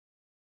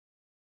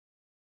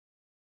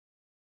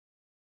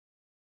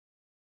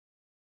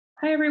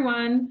Hi,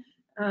 everyone.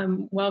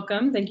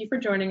 Welcome. Thank you for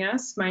joining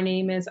us. My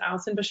name is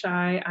Allison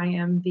Bashai. I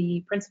am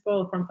the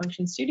principal of Form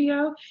Function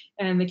Studio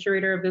and the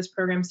curator of this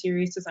program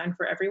series Designed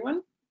for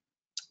Everyone.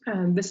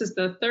 This is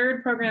the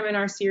third program in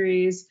our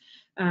series,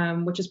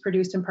 which is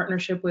produced in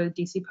partnership with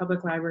DC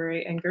Public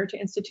Library and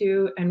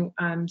Goethe-Institut. And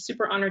I'm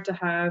super honored to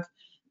have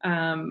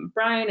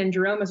Bryan and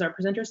Jerome as our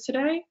presenters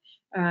today.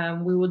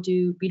 We will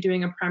be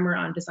doing a primer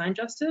on design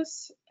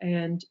justice.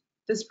 And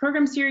this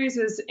program series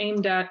is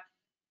aimed at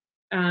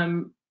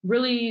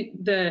really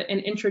an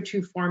intro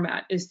to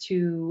format is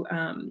to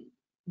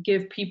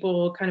give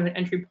people kind of an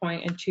entry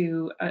point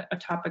into a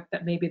topic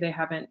that maybe they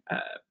haven't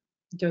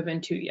dove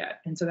into yet.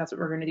 And so that's what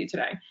we're going to do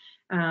today.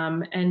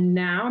 And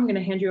now I'm going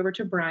to hand you over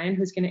to Bryan,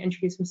 who's going to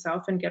introduce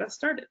himself and get us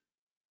started.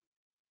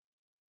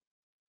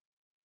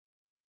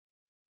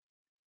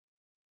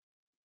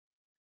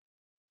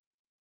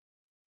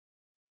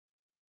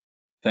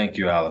 Thank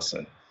you,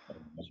 Allison.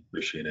 Much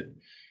appreciated.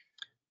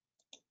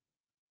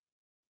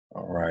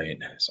 All right,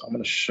 so I'm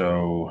going to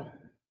show.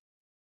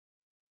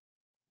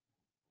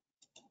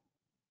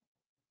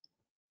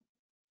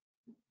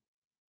 I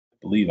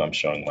believe I'm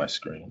showing my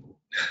screen.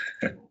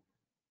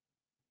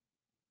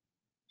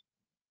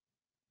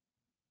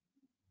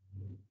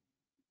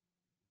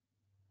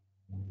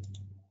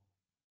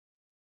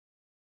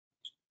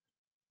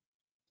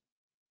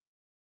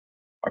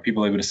 Are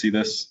people able to see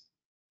this?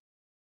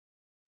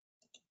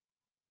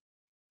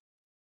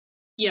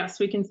 Yes,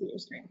 we can see your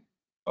screen.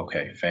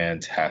 Okay,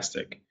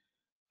 fantastic.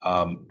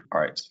 All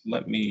right, so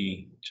let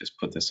me just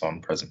put this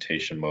on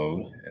presentation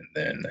mode and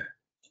then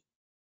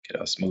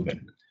get us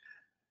moving.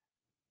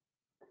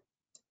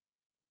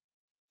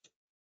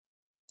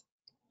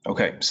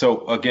 Okay,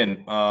 so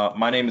again,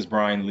 my name is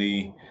Bryan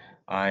Lee.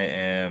 I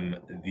am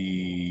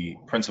the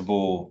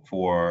principal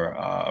for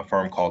a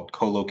firm called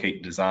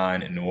Colloqate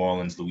Design in New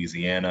Orleans,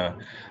 Louisiana.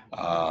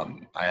 I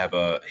have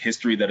a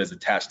history that is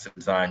attached to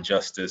design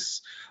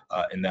justice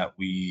in that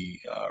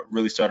we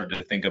really started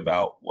to think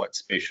about what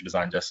spatial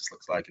design justice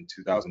looks like in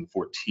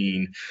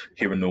 2014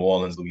 here in New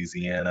Orleans,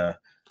 Louisiana.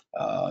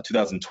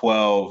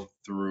 2012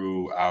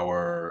 through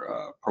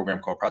our program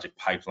called Project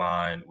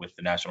Pipeline with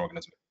the National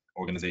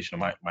Organization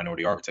of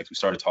Minority Architects, we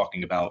started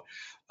talking about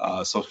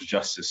social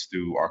justice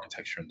through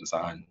architecture and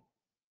design.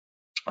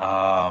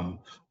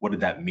 What did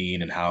that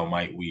mean, and how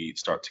might we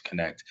start to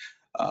connect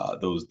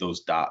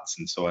those dots?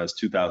 And so, as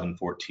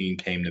 2014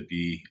 came to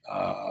be,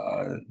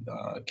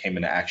 came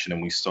into action,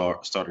 and we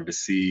started to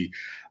see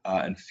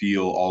and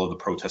feel all of the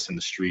protests in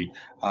the street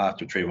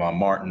after Trayvon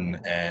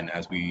Martin, and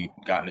as we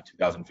got into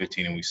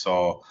 2015 and we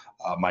saw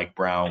Mike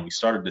Brown, we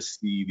started to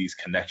see these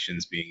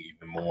connections being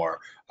even more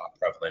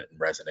prevalent and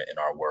resonant in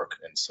our work.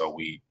 And so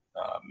we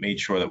made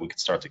sure that we could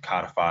start to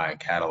codify and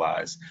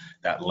catalyze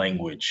that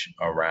language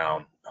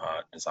around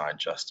design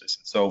justice.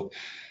 And so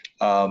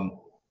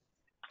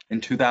in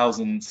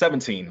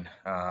 2017,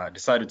 I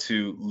decided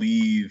to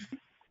leave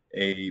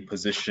a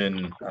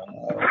position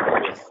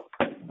with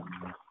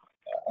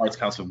Arts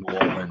Council of New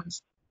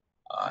Orleans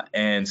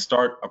and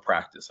start a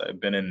practice.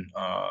 I've been in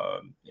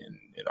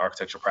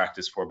architecture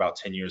practice for about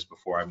 10 years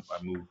before I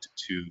moved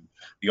to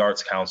the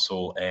Arts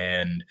Council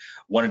and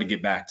wanted to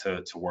get back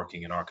to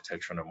working in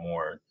architecture in a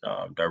more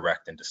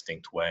direct and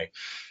distinct way.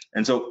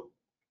 And so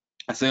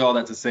I say all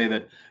that to say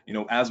that, you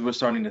know, as we're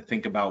starting to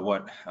think about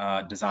what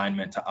design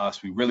meant to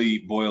us, we really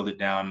boiled it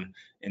down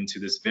into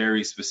this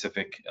very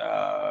specific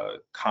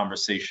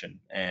conversation.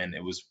 And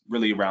it was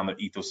really around the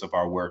ethos of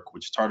our work,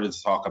 which started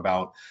to talk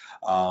about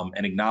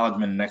an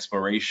acknowledgement and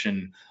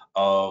exploration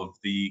of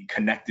the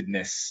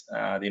connectedness,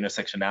 the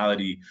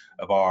intersectionality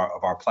of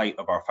our plight,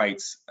 of our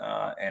fights,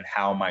 and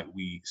how might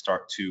we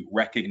start to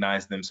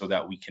recognize them so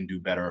that we can do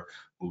better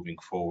moving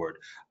forward.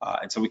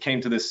 And so we came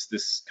to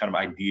this kind of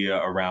idea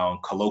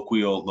around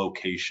colloquial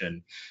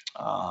location,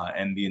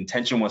 and the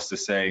intention was to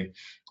say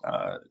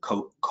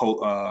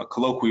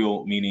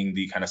colloquial, meaning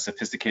the kind of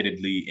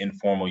sophisticatedly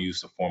informal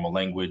use of formal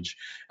language,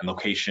 and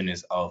location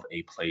is of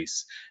a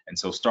place. And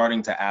so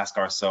starting to ask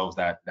ourselves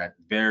that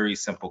very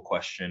simple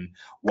question: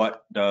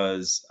 what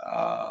does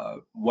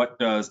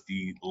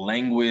the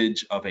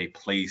language of a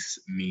place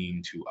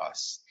mean to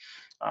us?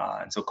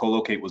 And so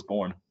Colloqate was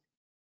born.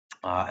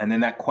 And then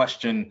that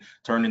question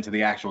turned into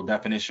the actual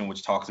definition,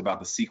 which talks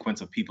about the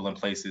sequence of people and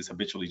places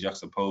habitually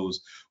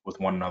juxtaposed with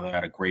one another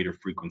at a greater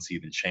frequency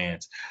than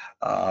chance.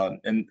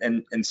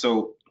 And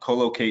so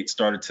Colloqate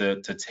started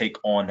to take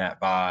on that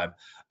vibe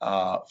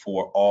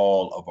for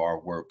all of our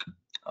work.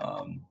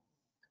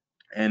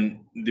 And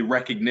the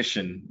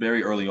recognition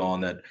very early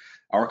on that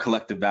our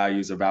collective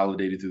values are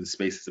validated through the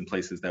spaces and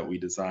places that we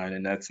design.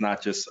 And that's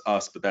not just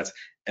us, but that's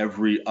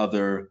every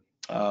other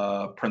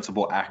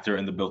principal actor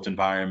in the built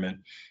environment.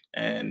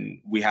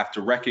 And we have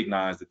to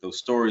recognize that those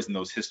stories and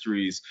those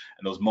histories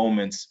and those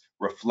moments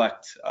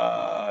reflect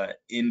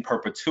in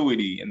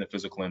perpetuity in the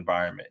physical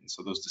environment. And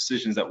so those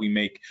decisions that we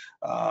make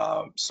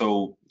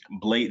so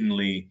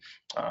blatantly,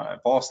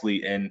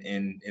 falsely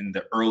in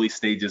the early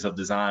stages of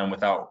design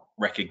without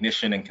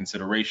recognition and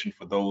consideration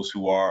for those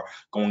who are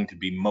going to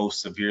be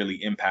most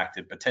severely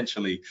impacted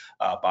potentially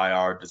by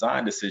our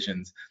design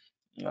decisions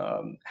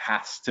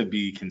has to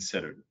be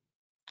considered.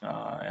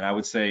 And I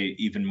would say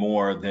even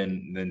more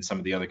than some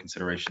of the other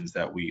considerations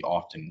that we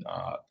often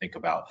think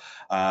about.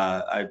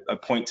 I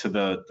point to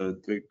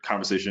the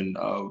conversation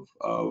of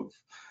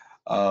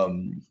our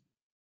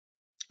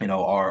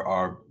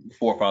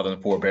forefathers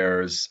and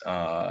forebearers,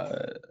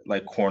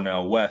 like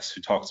Cornel West,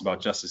 who talks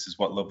about justice is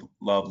what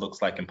love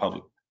looks like in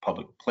public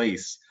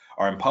place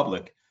or in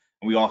public.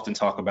 And we often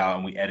talk about,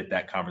 and we edit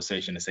that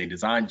conversation to say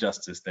design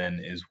justice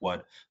then is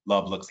what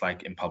love looks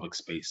like in public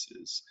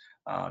spaces.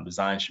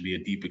 Design should be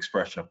a deep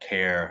expression of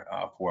care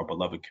for a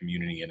beloved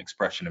community and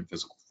expression in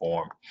physical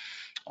form.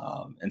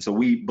 And so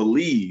we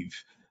believe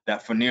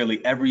that for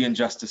nearly every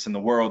injustice in the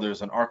world,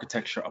 there's an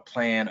architecture, a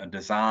plan, a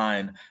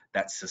design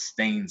that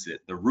sustains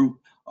it. The root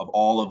of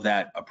all of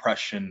that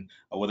oppression,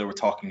 whether we're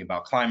talking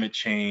about climate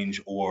change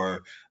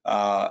or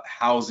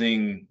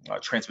housing,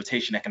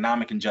 transportation,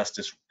 economic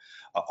injustice,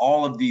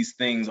 all of these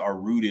things are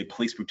rooted,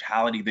 police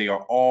brutality, they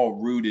are all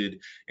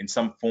rooted in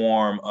some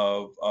form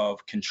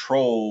of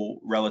control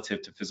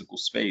relative to physical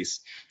space.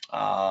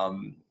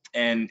 And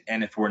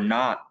if we're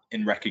not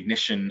in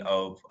recognition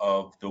of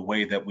the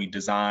way that we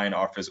design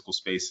our physical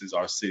spaces,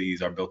 our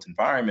cities, our built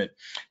environment,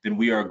 then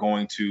we are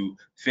going to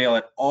fail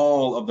at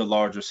all of the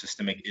larger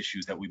systemic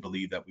issues that we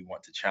believe that we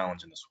want to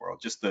challenge in this world.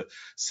 Just the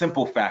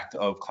simple fact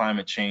of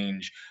climate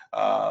change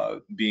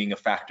being a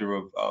factor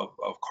of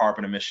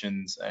carbon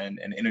emissions and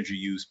energy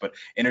use, but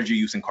energy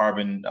use and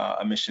carbon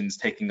emissions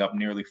taking up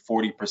nearly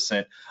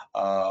 40%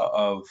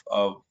 of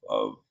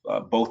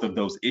both of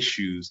those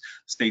issues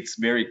states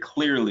very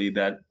clearly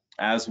that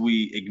as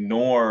we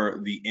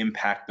ignore the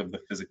impact of the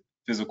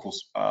physical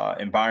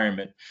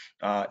environment,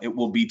 it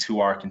will be to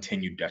our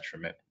continued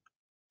detriment.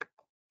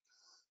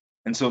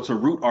 And so to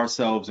root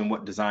ourselves in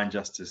what design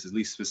justice, at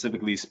least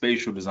specifically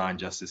spatial design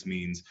justice,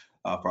 means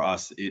for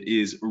us, it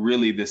is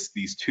really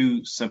these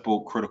two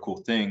simple critical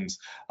things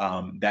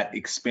that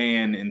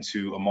expand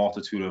into a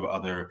multitude of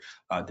other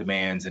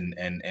demands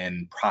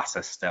and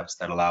process steps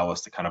that allow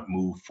us to kind of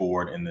move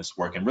forward in this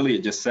work. And really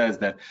it just says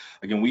that,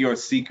 again, we are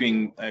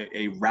seeking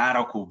a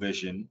radical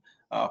vision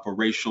for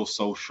racial,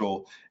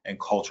 social, and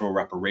cultural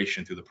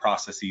reparation through the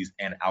processes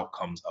and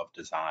outcomes of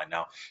design.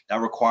 Now,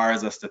 that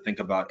requires us to think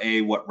about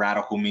A, what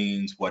radical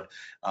means,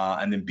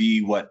 and then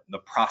B, what the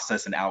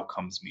process and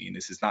outcomes mean.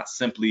 This is not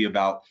simply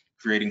about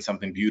creating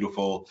something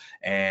beautiful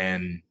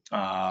and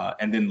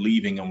then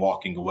leaving and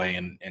walking away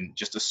and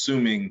just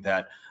assuming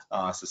that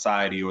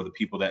society or the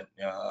people that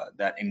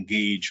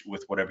engage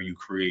with whatever you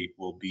create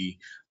will be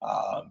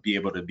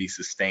able to be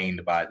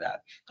sustained by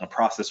that. A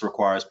process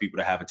requires people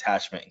to have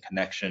attachment and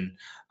connection,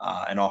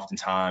 and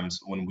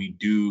oftentimes when we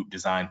do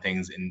design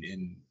things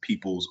in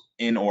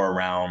or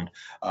around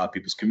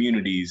people's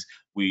communities,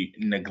 we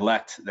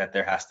neglect that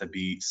there has to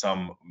be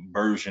some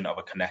version of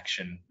a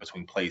connection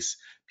between place,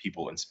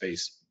 people, and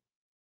space.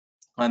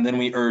 And then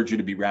we urge you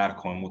to be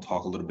radical, and we'll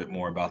talk a little bit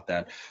more about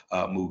that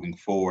moving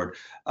forward.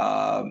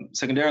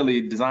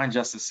 Secondarily, design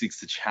justice seeks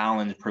to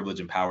challenge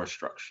privilege and power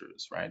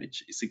structures, right? It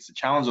seeks to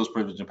challenge those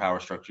privilege and power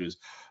structures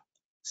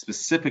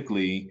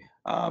specifically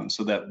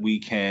so that we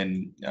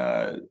can,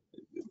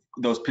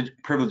 those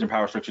privilege and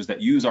power structures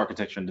that use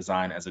architecture and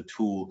design as a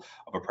tool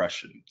of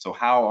oppression. So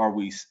how are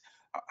we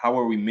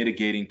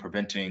mitigating,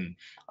 preventing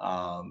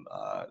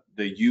the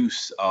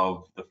use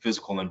of the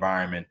physical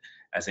environment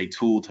as a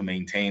tool to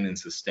maintain and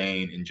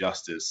sustain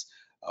injustice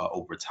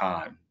over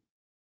time?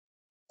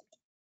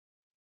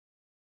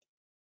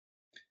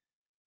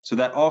 So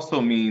that also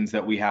means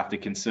that we have to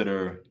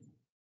consider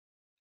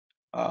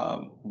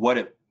our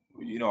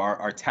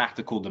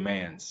tactical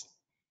demands,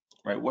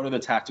 right? What are the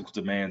tactical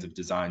demands of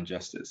design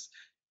justice?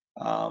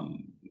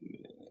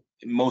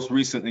 Most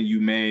recently, you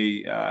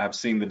may have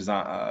seen the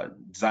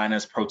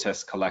Designers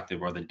Protest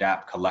Collective, or the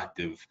DAP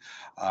Collective.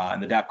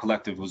 And the DAP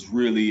Collective was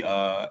really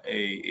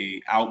a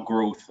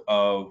outgrowth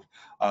of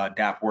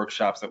DAP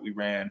workshops that we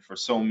ran for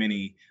so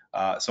many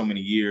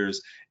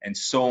years, and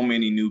so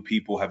many new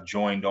people have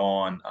joined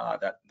on.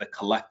 That the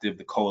collective,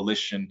 the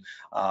coalition,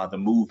 the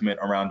movement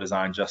around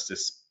design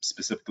justice,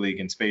 specifically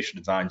against spatial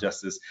design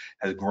justice,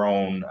 has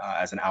grown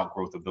as an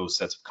outgrowth of those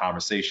sets of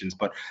conversations.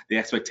 But the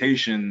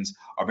expectations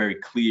are very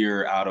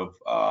clear out of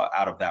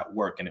that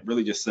work, and it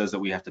really just says that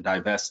we have to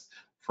divest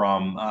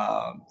from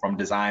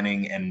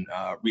designing and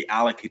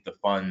reallocate the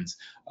funds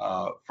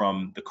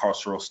from the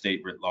carceral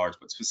state writ large,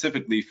 but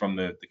specifically from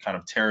the kind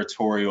of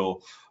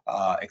territorial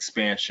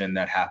expansion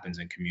that happens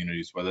in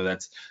communities, whether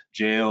that's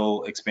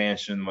jail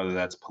expansion, whether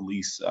that's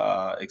police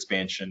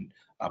expansion,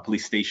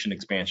 police station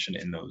expansion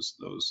in those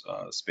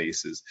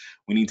spaces.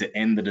 We need to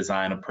end the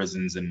design of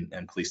prisons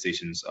and police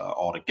stations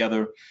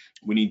altogether.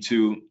 We need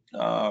to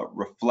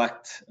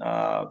reflect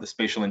the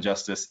spatial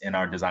injustice in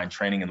our design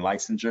training and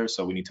licensure.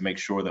 So we need to make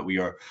sure that we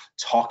are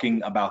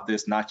talking about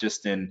this, not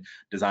just in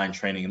design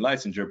training and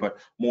licensure, but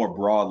more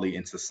broadly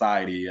in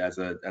society as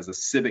a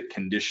civic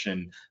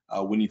condition.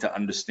 We need to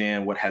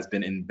understand what has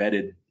been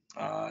embedded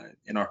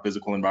in our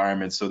physical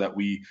environment so that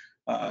we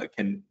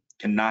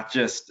can not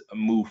just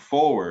move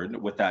forward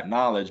with that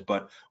knowledge,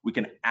 but we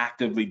can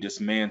actively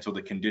dismantle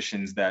the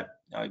conditions that,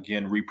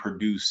 again,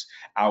 reproduce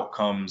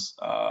outcomes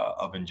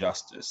of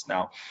injustice.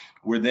 Now,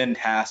 we're then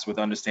tasked with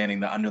understanding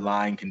the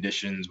underlying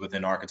conditions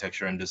within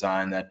architecture and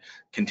design that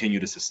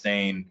continue to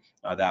sustain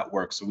that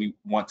work. So we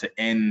want to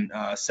end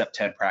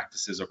CPTED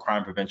practices or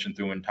crime prevention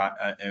through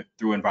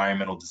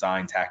environmental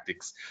design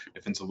tactics,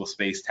 defensible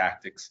space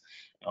tactics.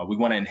 We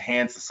want to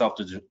enhance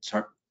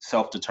the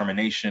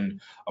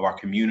self-determination of our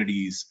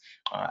communities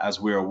as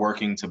we're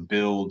working to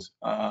build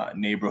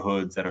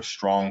neighborhoods that are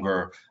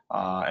stronger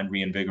and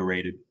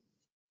reinvigorated.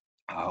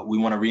 We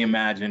want to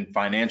reimagine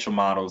financial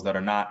models that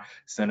are not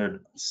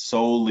centered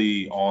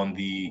solely on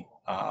the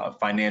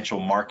financial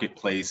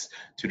marketplace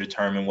to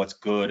determine what's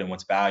good and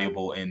what's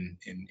valuable in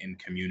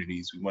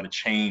communities. We want to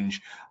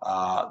change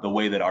the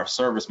way that our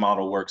service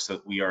model works, so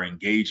that we are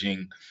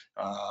engaging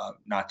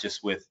not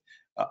just with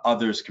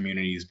others'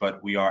 communities,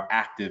 but we are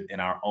active in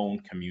our own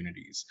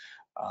communities.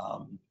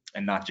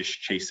 And not just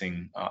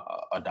chasing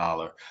a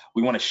dollar.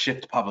 We want to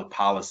shift public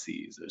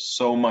policies. There's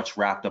so much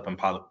wrapped up in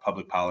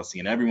public policy,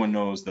 and everyone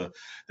knows the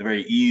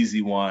very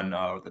easy one,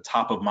 or the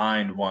top of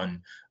mind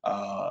one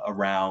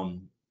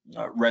around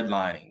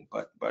redlining.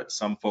 But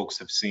some folks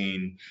have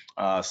seen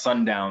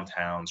sundown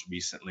towns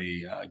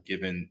recently,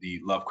 given the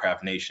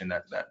Lovecraft Nation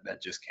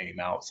that just came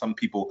out. Some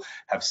people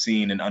have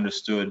seen and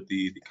understood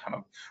the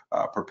kind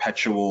of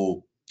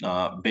perpetual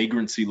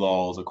vagrancy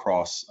laws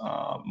across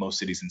most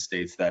cities and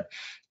states that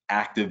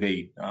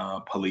activate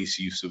police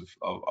use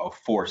of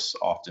force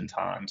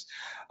oftentimes.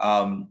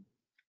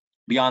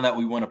 Beyond that,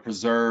 we want to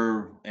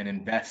preserve and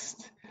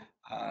invest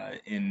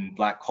in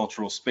Black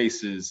cultural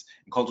spaces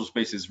and cultural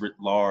spaces writ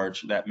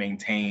large that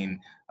maintain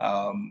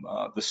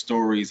the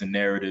stories and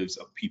narratives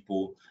of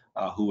people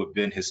who have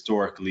been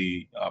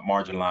historically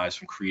marginalized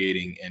from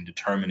creating and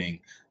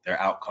determining their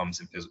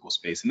outcomes in physical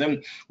space. And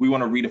then we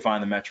want to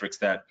redefine the metrics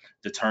that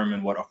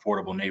determine what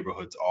affordable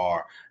neighborhoods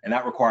are. And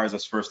that requires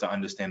us first to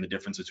understand the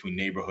difference between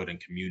neighborhood and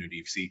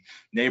community. See,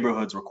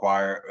 neighborhoods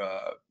require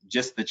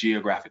just the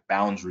geographic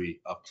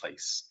boundary of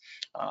place.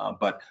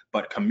 But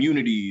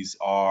communities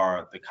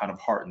are the kind of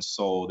heart and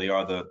soul. They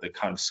are the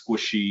kind of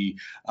squishy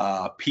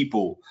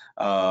people,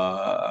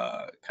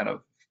 kind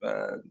of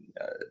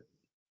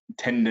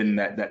tendon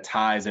that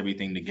ties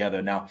everything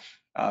together. Now,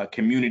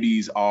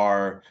 communities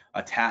are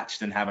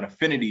attached and have an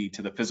affinity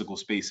to the physical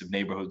space of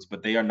neighborhoods,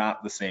 but they are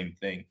not the same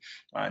thing.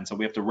 And so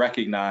we have to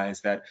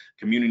recognize that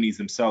communities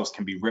themselves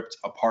can be ripped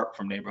apart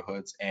from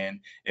neighborhoods. And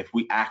if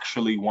we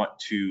actually want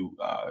to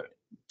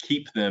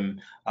keep them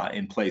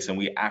in place, and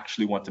we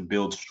actually want to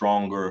build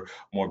stronger,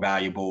 more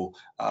valuable,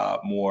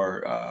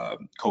 more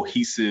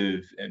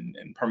cohesive and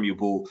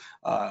permeable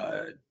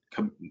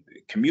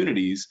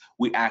communities,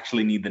 we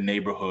actually need the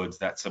neighborhoods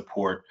that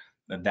support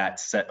that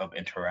set of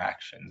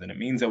interactions. And it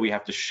means that we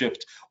have to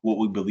shift what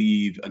we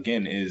believe,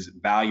 again, is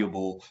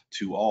valuable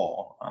to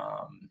all.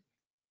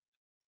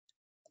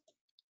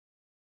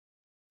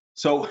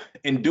 So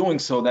in doing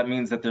so, that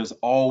means that there has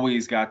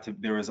always got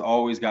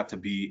to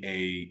be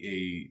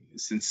a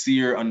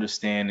sincere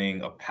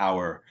understanding of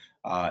power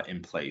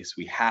in place.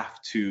 We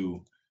have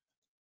to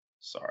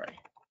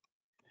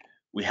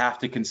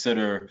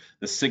consider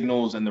the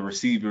signals and the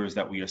receivers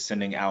that we are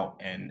sending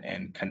out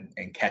and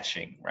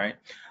catching, right?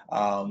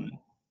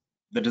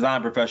 The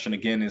design profession,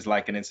 again, is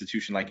like an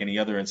institution, like any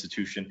other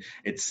institution.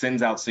 It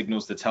sends out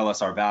signals to tell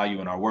us our value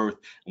and our worth,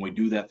 and we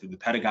do that through the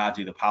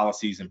pedagogy, the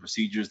policies and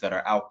procedures that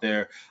are out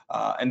there,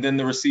 and then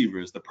the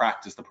receivers, the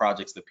practice, the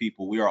projects, the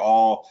people. We are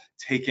all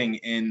taking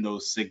in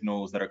those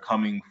signals that are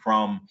coming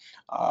from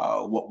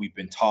what we've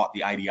been taught,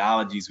 the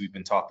ideologies we've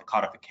been taught, the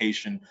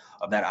codification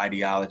of that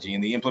ideology,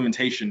 and the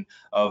implementation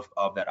of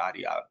that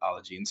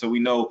ideology. And so we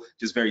know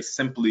just very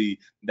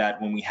simply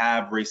that when we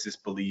have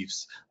racist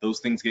beliefs, those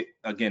things get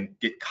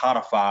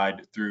codified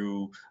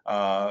through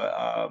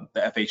the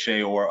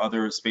FHA or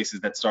other spaces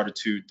that started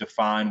to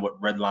define what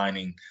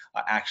redlining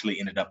actually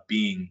ended up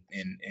being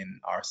in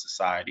our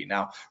society.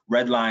 Now,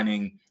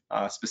 redlining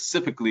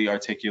specifically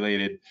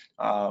articulated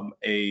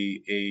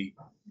a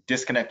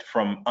disconnect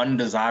from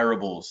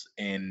undesirables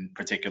in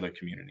particular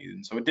communities.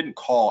 And so it didn't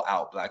call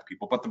out Black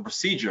people, but the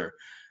procedure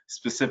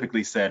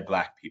specifically said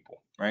Black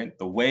people, right?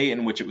 The way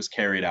in which it was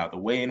carried out, the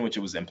way in which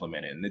it was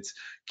implemented. And it's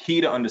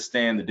key to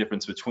understand the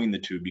difference between the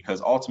two,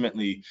 because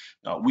ultimately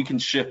we can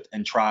shift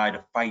and try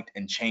to fight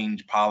and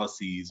change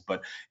policies,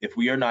 but if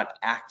we are not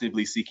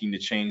actively seeking to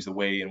change the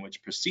way in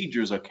which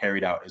procedures are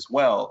carried out as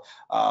well,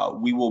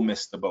 we will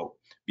miss the boat,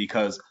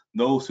 because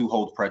those who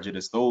hold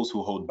prejudice, those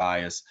who hold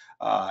bias,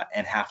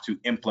 and have to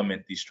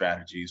implement these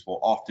strategies will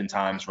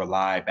oftentimes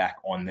rely back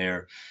on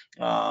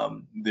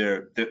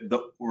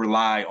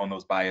rely on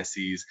those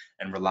biases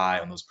and rely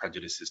on those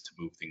prejudices to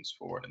move things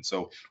forward. And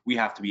so we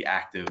have to be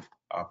active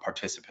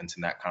participants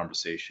in that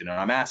conversation. And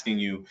I'm asking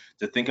you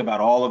to think about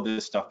all of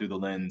this stuff through the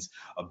lens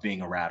of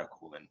being a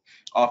radical. And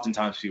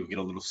oftentimes people get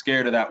a little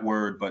scared of that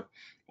word, but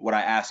what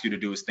I ask you to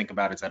do is think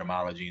about its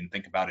etymology and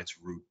think about its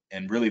root.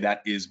 And really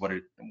that is what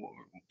it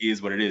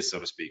is, so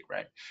to speak,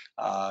 right?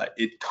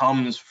 It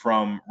comes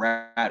from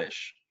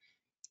radish.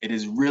 It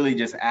is really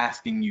just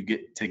asking you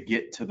to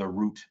get to the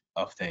root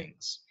of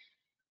things.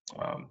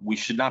 We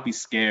should not be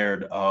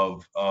scared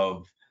of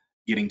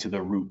getting to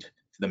the root,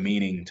 to the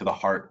meaning, to the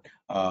heart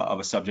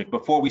of a subject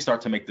before we start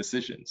to make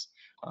decisions.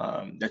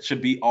 That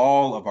should be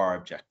all of our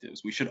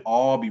objectives. We should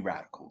all be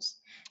radicals.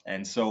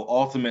 And so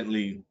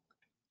ultimately,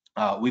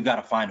 we've got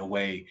to find a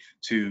way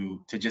to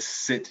just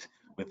sit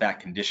with that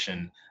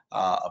condition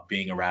of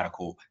being a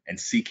radical and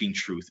seeking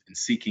truth and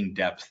seeking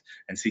depth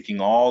and seeking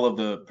all of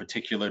the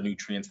particular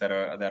nutrients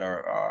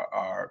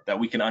that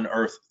we can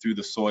unearth through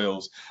the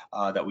soils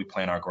that we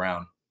plant our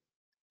ground.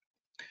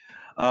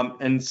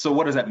 And so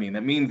what does that mean?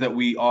 That means that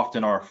we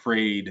often are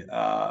afraid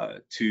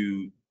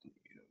to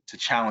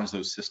challenge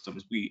those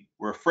systems.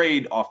 We're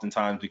afraid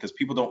oftentimes because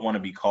people don't want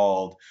to be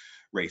called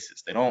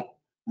racist. They don't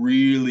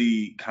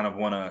really kind of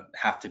want to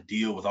have to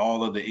deal with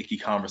all of the icky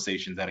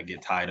conversations that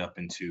get tied up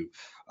into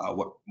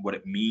what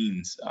it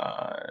means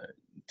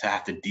to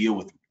have to deal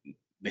with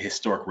the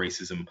historic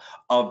racism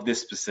of this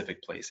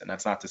specific place. And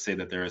that's not to say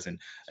that there isn't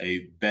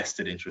a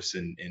vested interest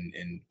in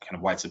kind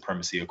of white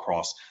supremacy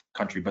across the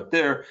country, but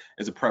there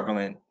is a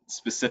prevalent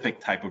specific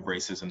type of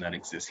racism that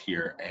exists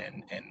here,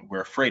 and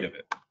we're afraid of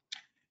it.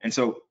 And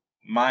so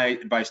my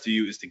advice to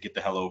you is to get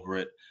the hell over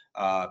it.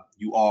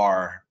 You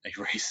are a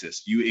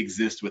racist. You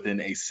exist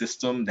within a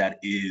system that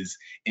is,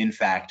 in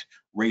fact,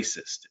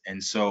 racist.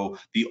 And so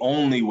the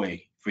only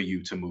way for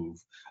you to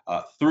move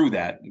through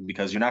that,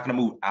 because you're not going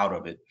to move out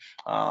of it,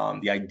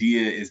 the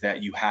idea is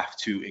that you have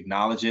to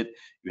acknowledge it.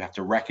 You have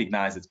to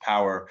recognize its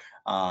power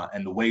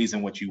and the ways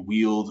in which you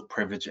wield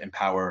privilege and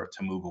power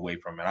to move away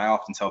from it. I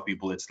often tell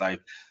people it's like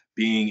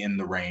being in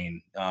the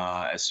rain.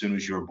 As soon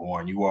as you're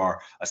born, you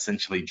are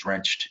essentially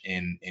drenched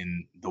in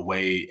the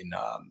way, in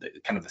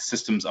kind of the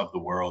systems of the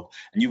world,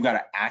 and you've got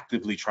to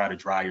actively try to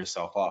dry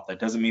yourself off. That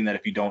doesn't mean that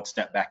if you don't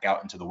step back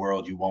out into the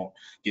world, you won't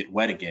get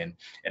wet again.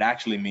 It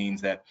actually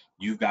means that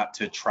you've got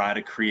to try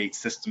to create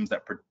systems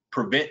that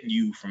prevent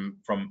you from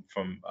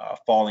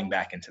falling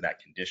back into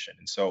that condition.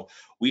 And so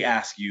we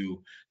ask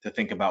you to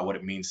think about what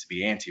it means to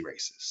be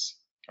anti-racist,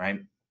 right?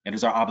 It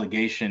is our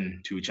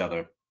obligation to each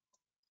other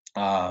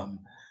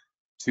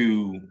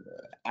to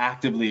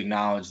actively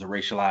acknowledge the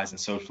racialized and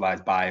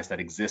socialized bias that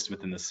exists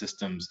within the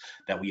systems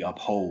that we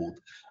uphold,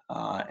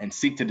 and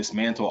seek to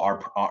dismantle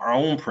our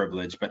own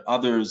privilege, but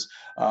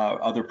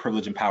other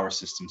privilege and power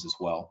systems as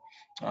well.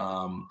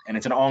 And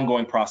it's an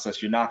ongoing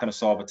process. You're not going to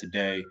solve it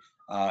today.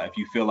 If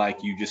you feel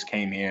like you just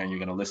came here and you're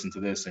going to listen to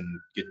this and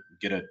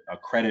get a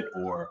credit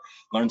or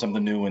learn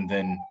something new and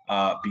then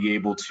be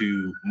able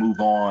to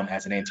move on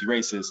as an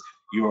anti-racist,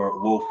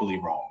 you're woefully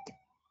wrong.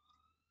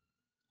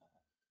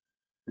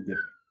 Forgive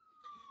me.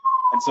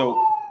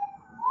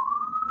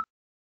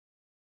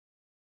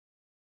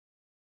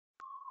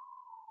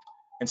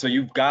 And so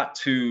you've got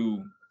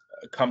to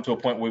come to a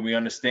point where we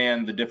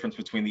understand the difference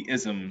between the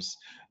isms,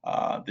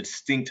 the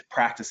distinct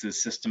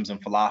practices, systems,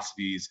 and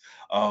philosophies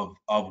of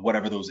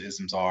whatever those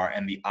isms are,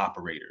 and the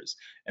operators.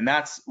 And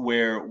that's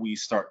where we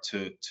start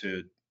to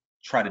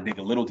try to dig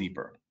a little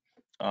deeper.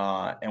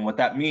 And what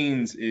that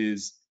means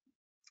is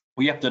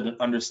we have to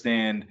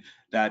understand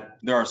that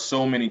there are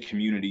so many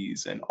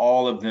communities, and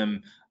all of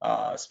them,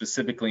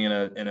 specifically in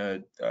a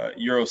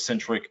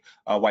Eurocentric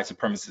white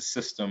supremacist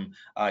system,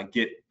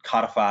 get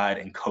codified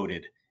and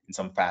coded in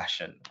some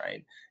fashion,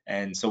 right?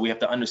 And so we have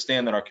to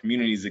understand that our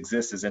communities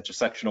exist as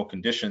intersectional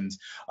conditions,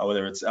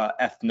 whether it's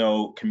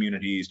ethno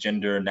communities,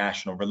 gender,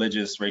 national,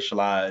 religious,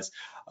 racialized,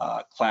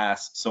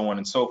 class, so on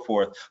and so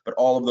forth. But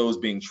all of those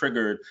being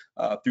triggered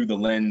through the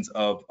lens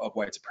of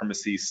white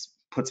supremacy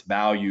puts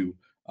value,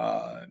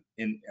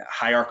 in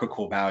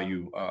hierarchical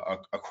value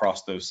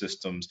across those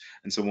systems.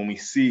 And so when we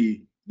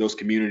see those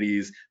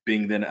communities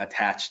being then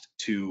attached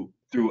to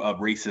through a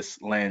racist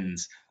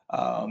lens,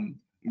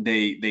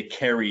 they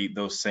carry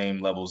those same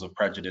levels of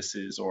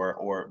prejudices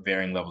or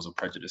varying levels of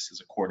prejudices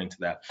according to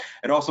that.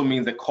 It also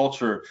means that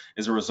culture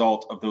is a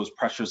result of those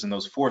pressures and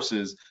those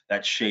forces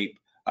that shape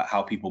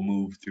how people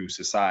move through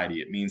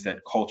society. It means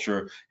that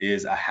culture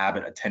is a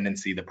habit, a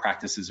tendency, the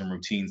practices and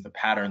routines, the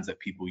patterns that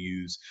people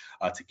use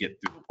to get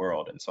through the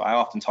world. And so I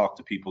often talk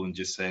to people and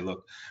just say,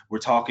 look, we're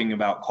talking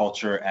about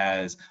culture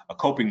as a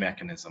coping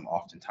mechanism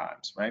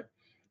oftentimes, right?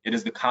 It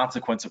is the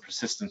consequence of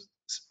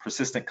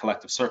persistent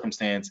collective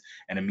circumstance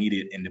and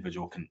immediate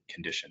individual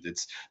conditions.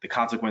 It's the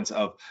consequence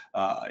of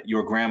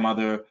your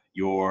grandmother,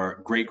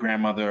 your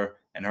great-grandmother,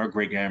 and her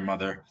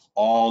great-grandmother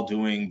all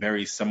doing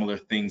very similar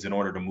things in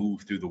order to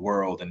move through the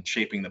world and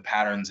shaping the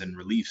patterns and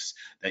reliefs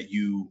that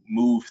you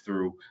move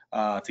through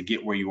to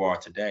get where you are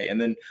today. And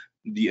then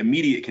the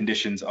immediate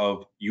conditions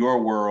of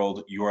your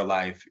world, your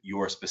life,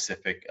 your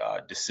specific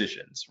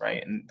decisions,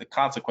 right? And the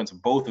consequence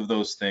of both of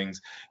those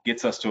things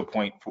gets us to a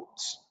point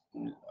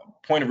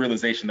of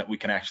realization that we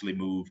can actually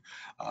move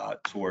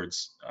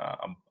towards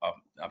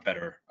a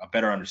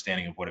better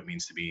understanding of what it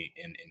means to be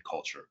in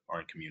culture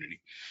or in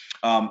community.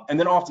 And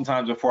then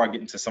oftentimes, before I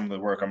get into some of the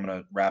work, I'm going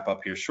to wrap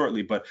up here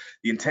shortly, but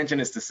the intention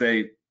is to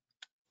say,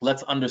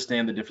 let's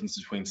understand the difference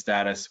between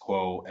status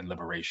quo and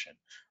liberation,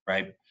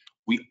 right?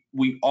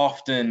 We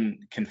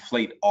often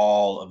conflate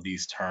all of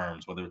these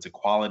terms, whether it's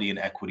equality and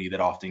equity that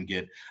often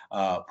get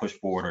pushed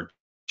forward, or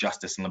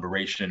justice and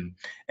liberation.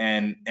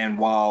 And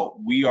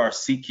while we are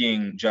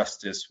seeking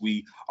justice,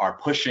 we are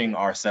pushing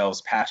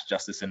ourselves past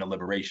justice into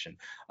liberation.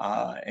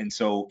 And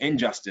so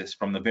injustice,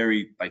 from the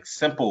very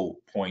simple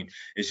point,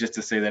 is just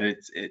to say that it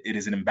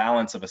is an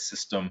imbalance of a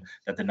system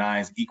that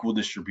denies equal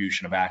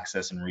distribution of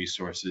access and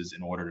resources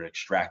in order to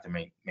extract and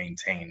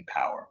maintain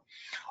power.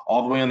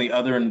 All the way on the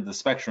other end of the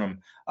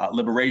spectrum,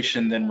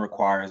 liberation then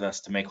requires us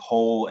to make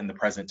whole in the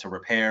present, to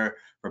repair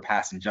for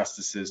past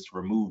injustices, to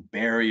remove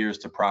barriers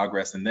to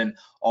progress, and then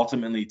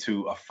ultimately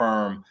to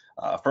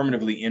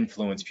affirmatively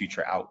influence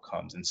future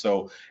outcomes. And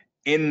so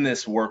in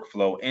this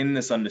workflow, in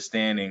this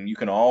understanding, you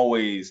can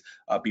always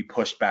be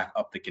pushed back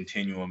up the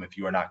continuum if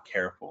you are not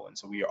careful. And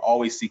so we are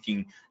always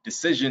seeking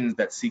decisions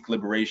that seek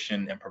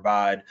liberation and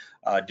provide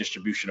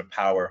distribution of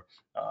power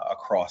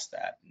across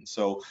that. And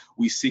so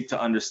we seek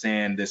to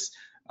understand this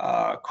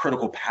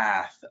critical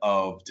path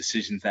of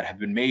decisions that have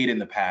been made in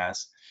the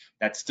past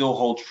that still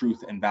hold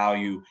truth and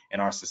value in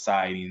our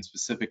society, and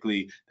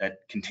specifically that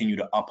continue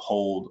to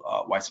uphold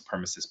white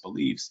supremacist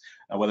beliefs,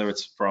 whether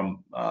it's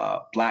from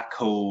Black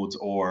codes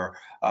or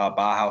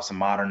Bauhaus and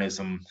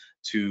modernism,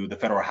 to the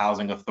Federal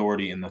Housing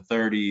Authority in the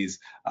 30s,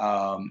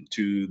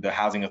 to the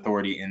Housing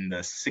Authority in the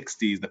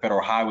 60s, the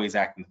Federal Highways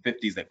Act in the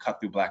 50s that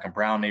cut through Black and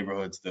brown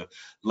neighborhoods, the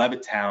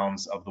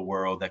Levittowns of the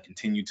world that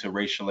continue to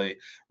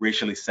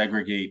racially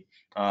segregate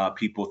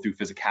people through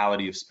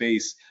physicality of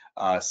space,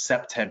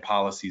 SEPTED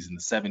policies in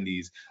the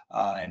 70s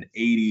and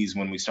 80s,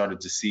 when we started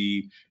to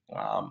see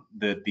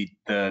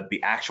the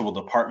actual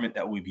department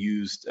that we've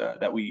used,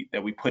 that we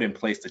put in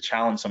place to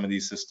challenge some of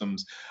these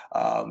systems,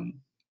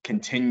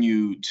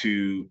 continue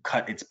to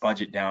cut its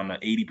budget down to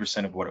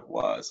 80% of what it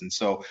was. And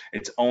so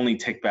it's only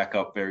ticked back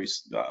up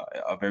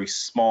a very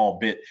small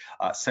bit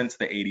since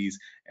the 80s,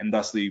 and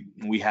thusly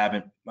we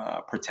haven't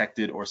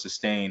protected or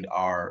sustained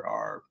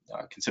our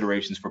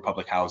considerations for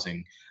public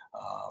housing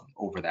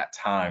over that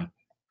time.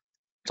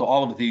 So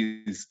all of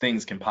these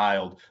things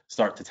compiled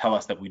start to tell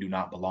us that we do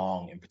not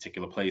belong in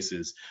particular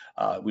places.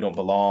 We don't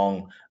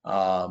belong,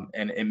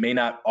 and it may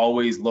not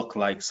always look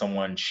like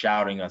someone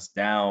shouting us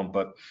down,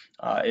 but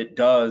it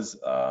does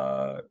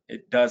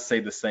say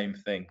the same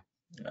thing.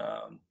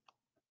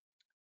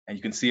 And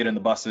you can see it in the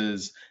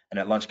buses and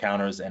at lunch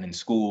counters and in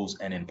schools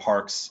and in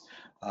parks.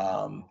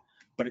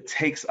 But it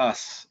takes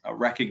us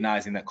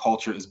recognizing that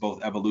culture is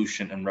both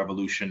evolution and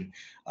revolution.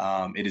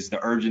 It is the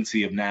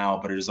urgency of now,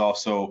 but it is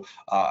also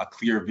a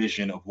clear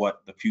vision of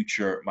what the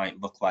future might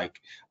look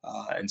like.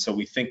 And so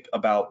we think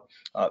about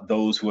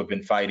those who have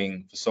been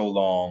fighting for so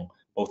long,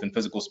 both in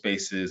physical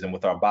spaces and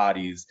with our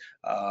bodies,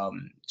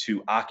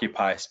 to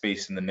occupy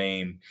space in the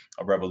name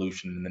of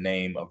revolution, in the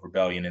name of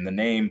rebellion, in the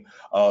name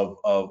of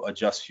a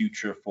just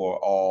future for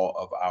all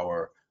of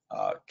our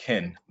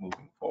kin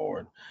moving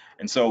forward.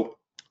 And so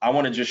I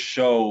want to just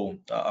show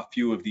a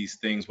few of these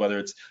things, whether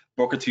it's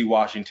Booker T.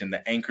 Washington,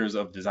 the anchors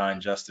of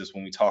design justice.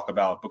 When we talk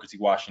about Booker T.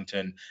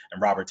 Washington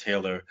and Robert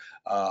Taylor,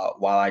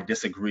 while I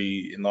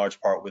disagree in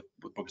large part with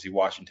Booker T.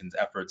 Washington's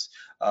efforts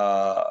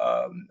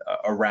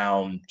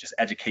around just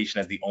education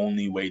as the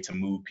only way to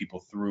move people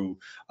through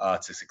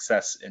to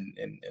success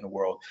in the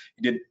world,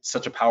 he did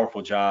such a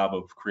powerful job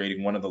of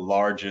creating one of the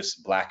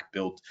largest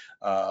Black-built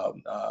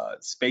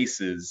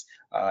spaces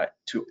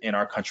in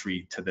our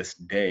country to this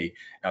day.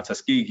 Now,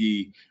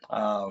 Tuskegee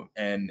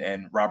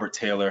and Robert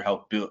Taylor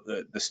helped build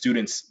the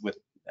students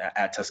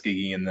at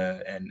Tuskegee, and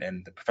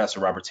the professor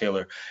Robert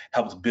Taylor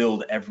helped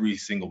build every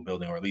single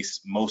building, or at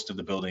least most of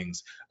the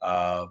buildings,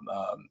 up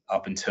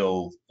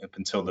until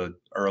the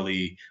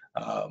early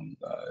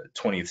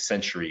 20th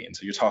century. And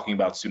so you're talking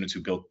about students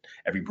who built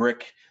every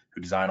brick, who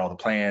designed all the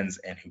plans,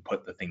 and who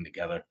put the thing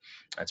together.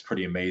 That's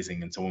pretty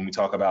amazing. And so when we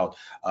talk about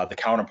the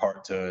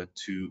counterpart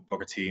to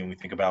Booker T, and we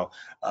think about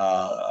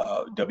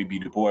W.B.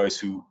 Du Bois,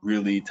 who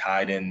really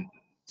tied in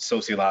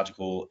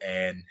sociological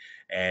and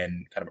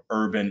kind of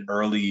urban,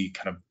 early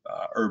kind of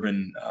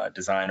urban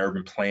design,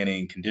 urban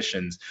planning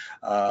conditions,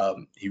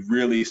 he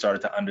really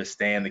started to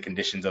understand the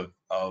conditions of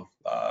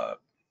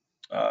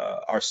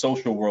our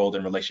social world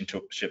in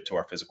relationship to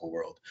our physical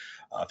world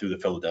through the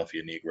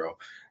Philadelphia Negro.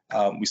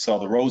 We saw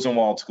the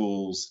Rosenwald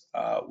schools.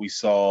 We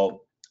saw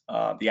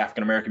the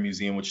African American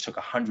Museum, which took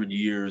 100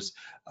 years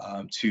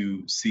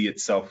to see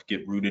itself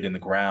get rooted in the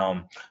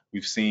ground.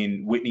 We've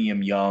seen Whitney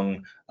M.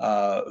 Young,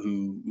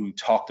 who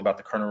talked about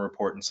the Kerner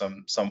Report in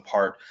some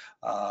part,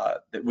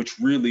 which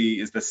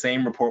really is the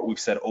same report we've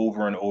said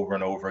over and over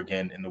and over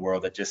again in the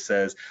world, that just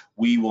says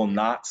we will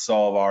not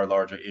solve our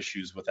larger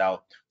issues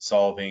without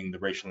solving the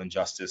racial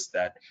injustice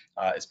that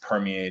is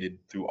permeated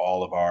through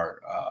all of our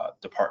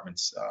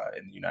departments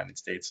in the United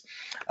States.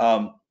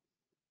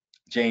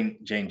 Jane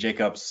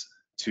Jacobs,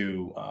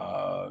 to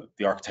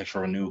the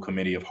Architectural Renewal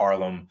Committee of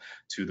Harlem,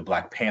 to the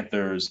Black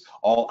Panthers,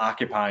 all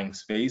occupying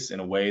space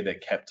in a way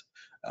that kept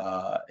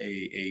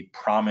a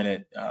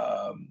prominent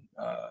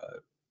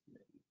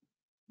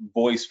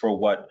voice for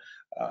what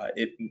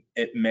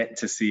it meant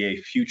to see a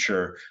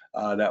future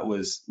that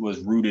was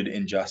rooted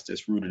in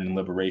justice, rooted in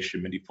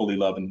liberation. Many fully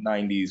loved in the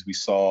 90s. We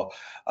saw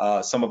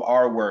some of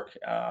our work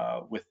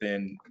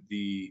within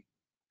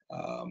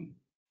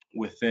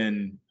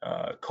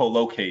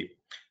Colloqate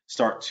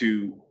start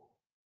to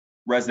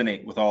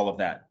resonate with all of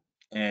that,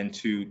 and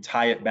to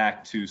tie it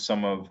back to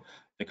some of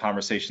the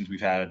conversations we've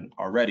had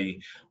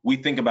already. We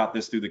think about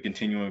this through the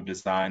continuum of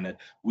design, that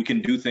we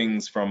can do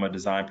things from a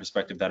design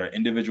perspective that are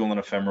individual and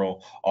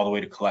ephemeral all the way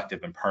to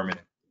collective and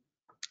permanent.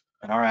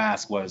 And our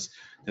ask was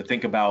to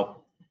think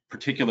about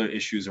particular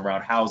issues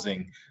around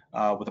housing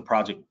with a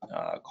project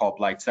called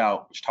Lights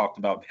Out, which talked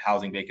about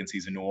housing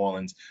vacancies in New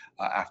Orleans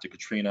after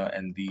Katrina,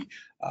 and the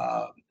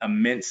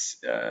immense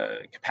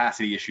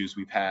capacity issues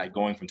we've had,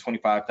 going from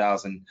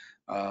 25,000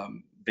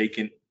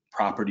 vacant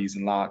properties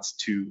and lots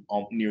to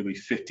nearly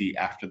 50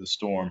 after the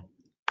storm.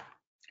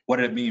 What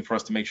did it mean for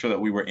us to make sure that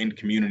we were in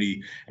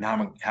community and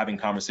having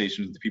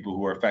conversations with the people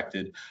who were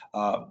affected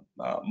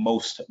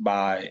most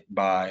by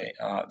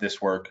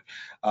this work,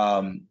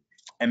 and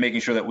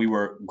making sure that we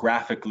were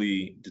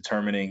graphically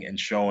determining and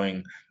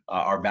showing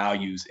our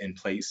values in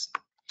place,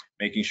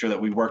 making sure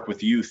that we worked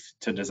with youth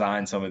to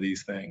design some of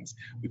these things.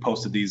 We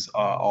posted these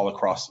all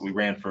across. We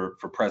ran for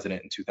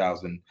president in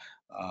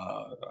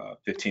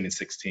 2015 and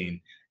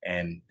 16,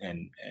 and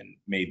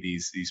made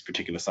these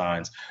particular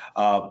signs.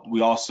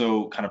 We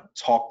also kind of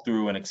talked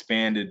through and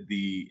expanded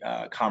the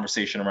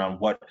conversation around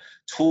what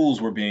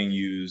tools were being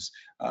used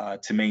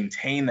to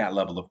maintain that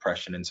level of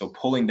oppression. And so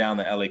pulling down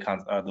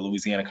the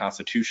Louisiana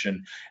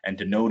Constitution and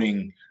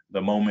denoting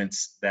the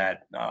moments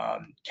that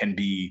can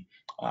be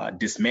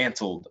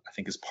dismantled, I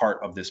think, is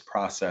part of this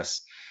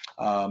process.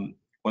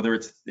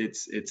 Whether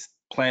it's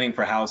planning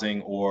for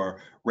housing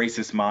or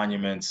racist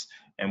monuments,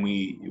 and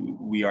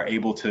we are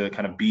able to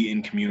kind of be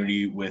in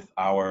community with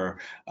our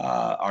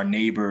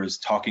neighbors,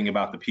 talking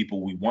about the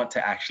people we want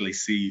to actually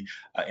see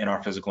in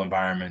our physical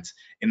environments,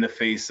 in the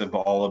face of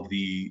all of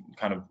the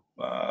kind of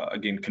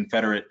again,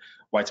 Confederate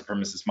white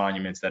supremacist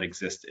monuments that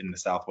exist in the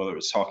South, whether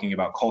it's talking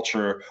about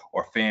culture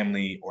or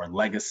family or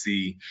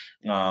legacy.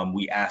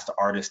 We asked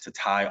artists to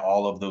tie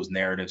all of those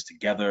narratives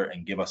together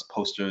and give us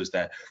posters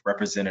that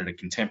represented a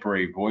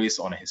contemporary voice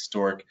on a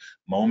historic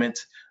moment,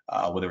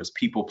 whether it's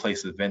people,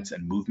 places, events,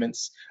 and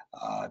movements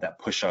that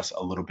push us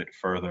a little bit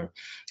further.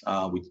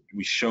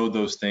 We showed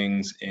those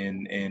things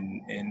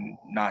in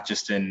not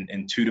just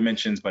in 2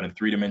 dimensions, but in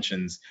 3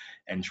 dimensions,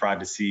 and tried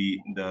to see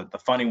the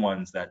funny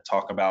ones that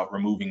talk about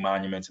removing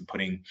monuments and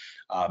putting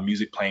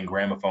music playing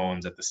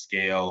gramophones at the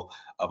scale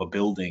of a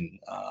building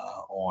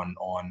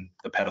on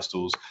the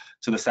pedestals,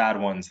 to the sad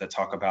ones that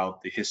talk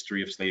about the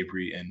history of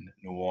slavery in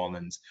New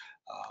Orleans,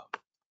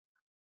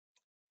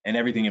 and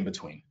everything in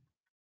between.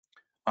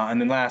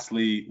 And then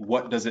lastly,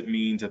 what does it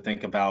mean to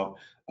think about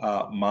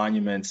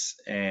monuments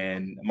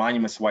and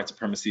monuments to white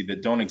supremacy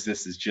that don't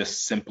exist as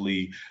just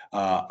simply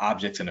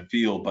objects in a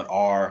field, but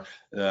are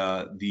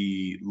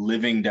the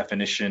living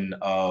definition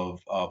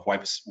of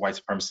white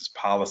supremacist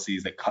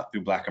policies that cut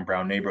through Black and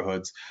brown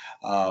neighborhoods?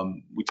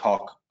 We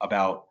talk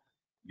about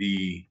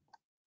the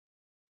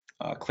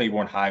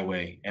Claiborne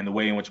Highway and the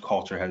way in which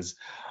culture has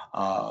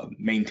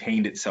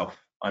maintained itself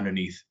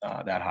underneath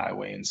that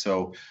highway. And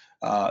so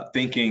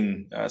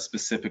thinking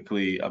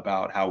specifically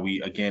about how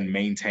we, again,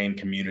 maintain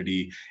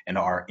community and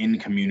are in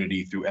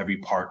community through every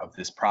part of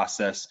this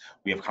process.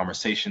 We have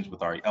conversations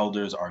with our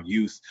elders, our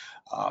youth,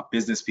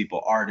 business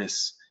people,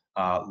 artists,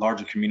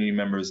 larger community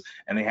members,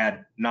 and they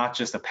had not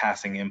just a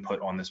passing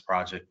input on this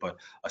project, but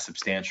a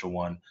substantial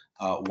one,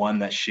 one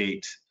that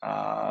shaped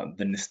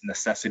the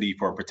necessity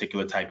for a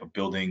particular type of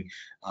building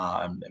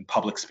and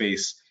public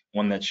space,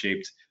 one that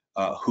shaped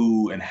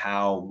who and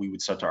how we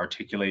would start to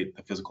articulate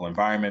the physical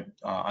environment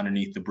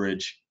underneath the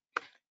bridge,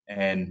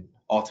 and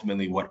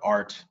ultimately what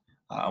art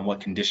and what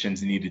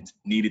conditions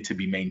needed to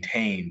be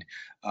maintained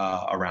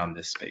around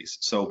this space.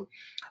 So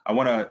I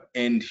want to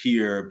end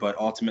here, but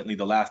ultimately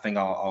the last thing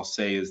I'll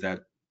say is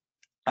that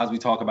as we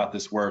talk about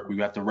this work, we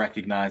have to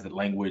recognize that the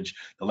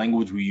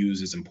language we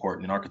use is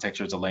important, and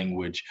architecture is a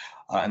language.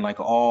 And like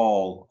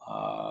all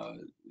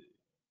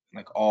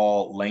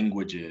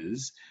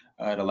languages,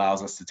 it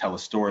allows us to tell a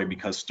story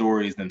because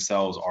stories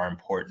themselves are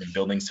important, and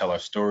buildings tell our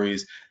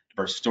stories.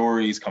 Diverse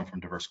stories come from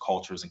diverse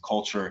cultures, and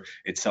culture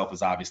itself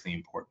is obviously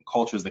important.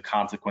 Culture is the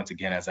consequence,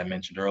 again, as I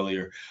mentioned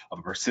earlier, of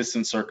a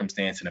persistent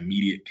circumstance and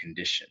immediate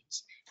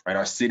conditions. Right,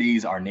 our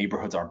cities, our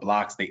neighborhoods, our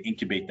blocks, they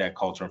incubate that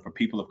culture. And for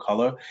people of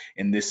color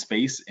in this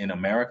space in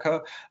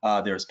America,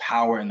 there's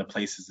power in the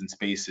places and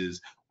spaces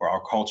where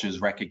our culture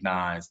is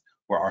recognized,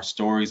 where our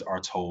stories are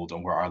told,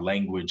 and where our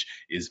language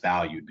is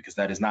valued, because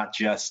that is not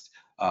just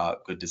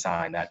good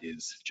design, that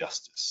is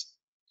justice.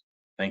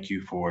 Thank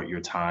you for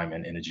your time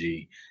and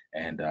energy,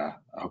 and I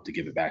hope to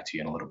give it back to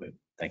you in a little bit.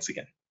 Thanks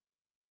again.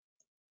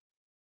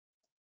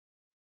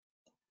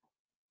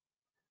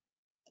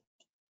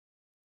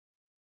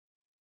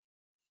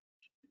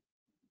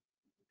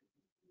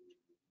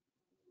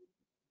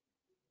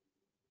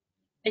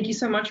 Thank you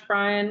so much,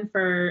 Bryan,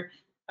 for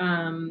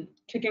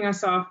kicking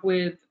us off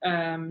with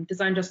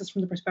design justice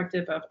from the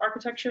perspective of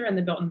architecture and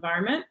the built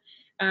environment.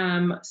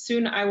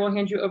 Soon I will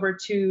hand you over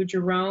to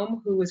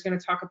Jerome, who is going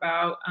to talk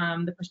about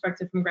the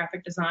perspective from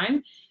graphic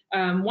design.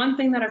 One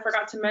thing that I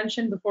forgot to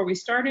mention before we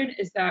started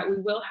is that we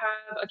will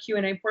have a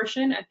Q&A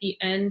portion at the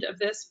end of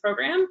this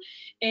program,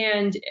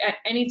 and at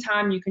any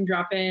time you can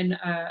drop in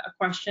a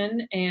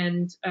question,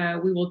 and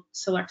we will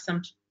select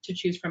some to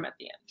choose from at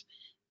the end.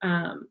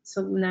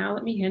 So now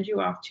let me hand you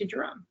off to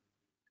Jerome.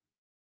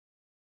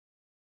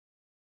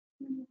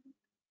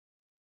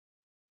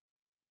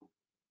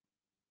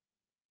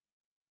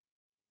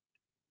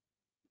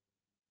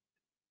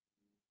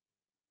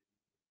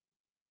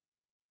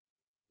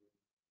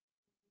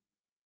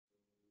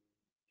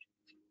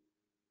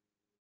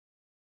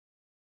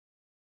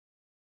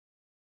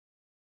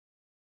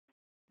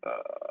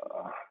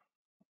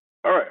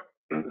 All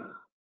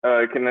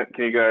right. Can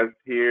you guys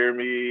hear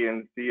me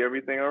and see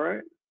everything all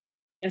right?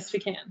 Yes, we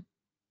can.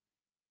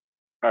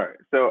 All right.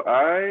 So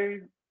I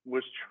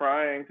was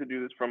trying to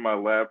do this from my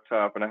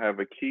laptop, and I have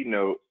a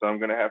keynote, so I'm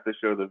going to have to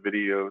show the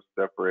video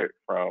separate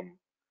from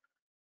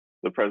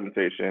the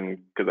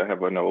presentation because I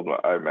have an old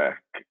iMac,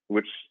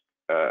 which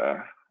I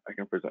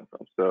can present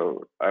from.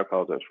 So I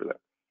apologize for that.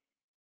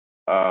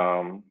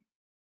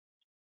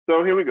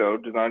 So here we go,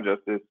 Design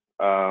Justice.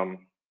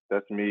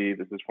 That's me.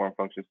 This is Form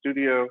Function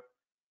Studio,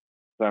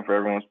 Design for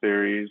Everyone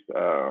series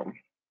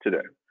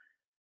today.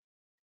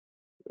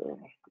 So,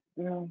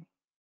 yeah.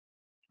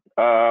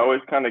 I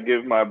always kind of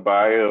give my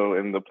bio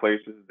in the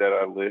places that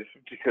I live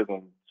because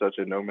I'm such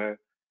a nomad,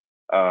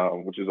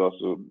 which is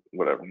also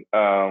whatever.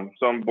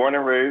 So I'm born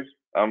and raised.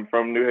 I'm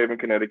from New Haven,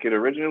 Connecticut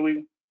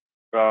originally.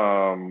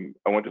 I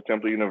went to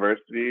Temple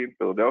University in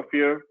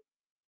Philadelphia.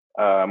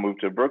 I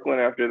moved to Brooklyn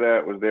after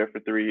that, was there for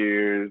 3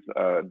 years,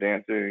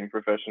 dancing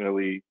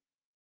professionally.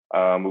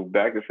 Moved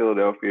back to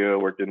Philadelphia,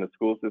 worked in the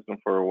school system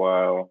for a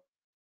while.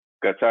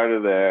 Got tired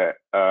of that.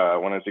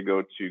 Wanted to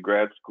go to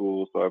grad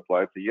school, so I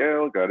applied to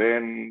Yale, got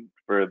in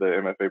for the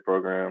MFA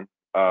program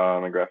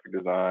in graphic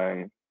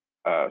design.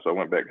 So I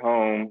went back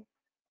home.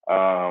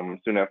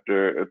 Soon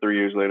after, 3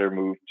 years later,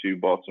 moved to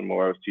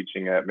Baltimore. I was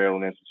teaching at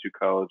Maryland Institute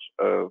College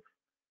of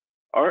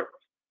Art,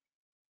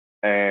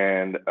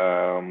 and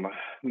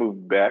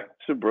moved back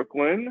to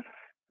Brooklyn.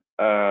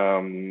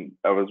 I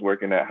was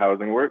working at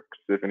Housing Works.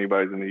 If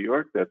anybody's in New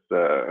York,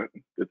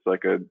 it's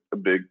like a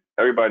big,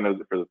 everybody knows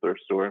it for the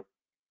thrift store.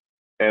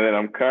 And then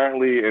I'm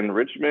currently in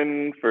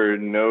Richmond for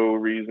no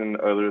reason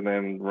other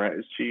than rent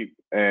is cheap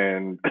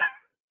and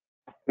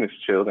it's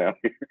chill down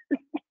here.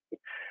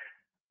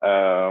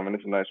 And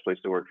it's a nice place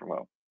to work from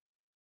home.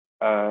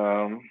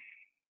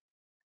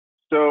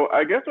 So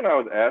I guess when I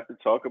was asked to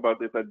talk about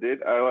this, I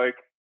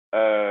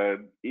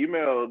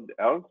emailed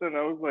Allison.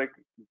 I was like,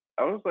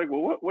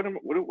 well,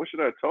 what should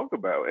I talk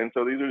about? And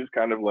so these are just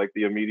kind of like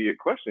the immediate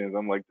questions.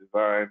 I'm like,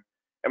 design.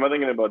 Am I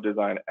thinking about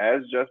design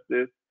as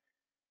justice?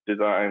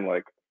 Design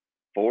like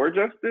for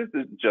justice?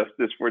 Is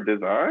justice for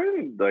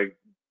design? Like,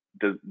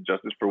 does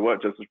justice for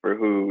what? Justice for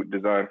who?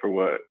 Design for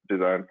what?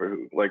 Design for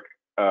who? Like,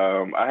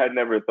 I had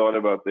never thought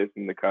about this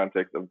in the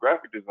context of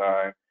graphic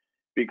design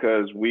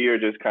because we are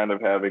just kind of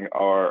having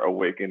our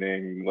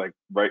awakening like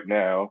right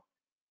now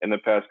in the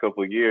past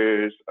couple of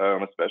years,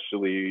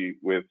 especially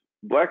with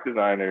Black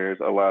designers.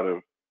 A lot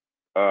of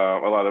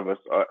us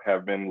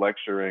have been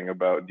lecturing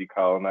about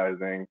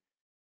decolonizing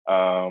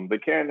the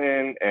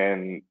canon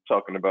and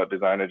talking about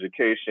design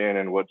education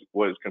and what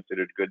is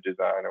considered good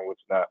design and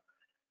what's not.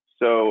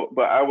 So,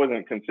 but I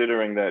wasn't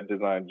considering that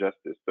design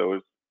justice, so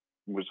it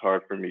was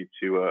hard for me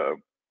to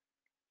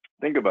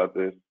think about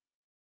this.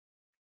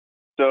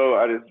 So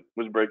I just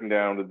was breaking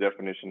down the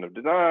definition of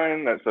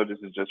design. So this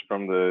is just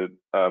from the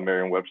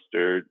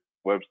Merriam-Webster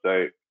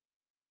website.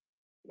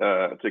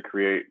 To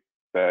create,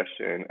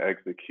 fashion,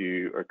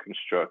 execute, or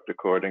construct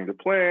according to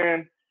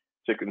plan,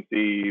 to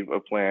conceive a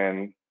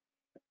plan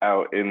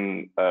out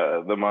in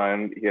the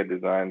mind he had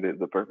designed it,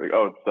 the perfect.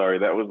 Oh, sorry,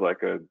 that was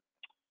like a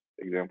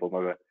example.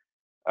 My bad.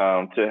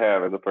 To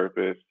have as a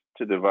purpose,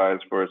 to devise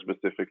for a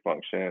specific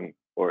function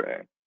or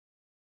aim.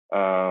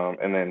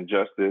 And then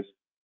justice,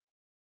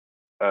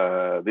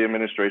 the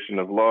administration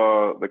of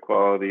law, the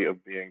quality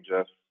of being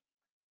just,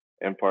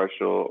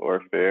 impartial,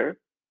 or fair,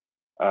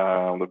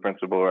 the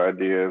principle or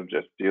idea of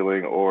just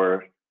dealing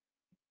or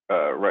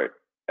right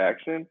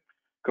action,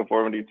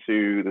 conformity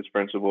to this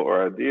principle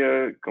or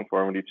idea,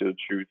 conformity to the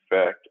truth,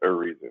 fact, or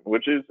reason,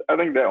 which is, I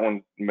think that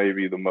one's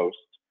maybe the most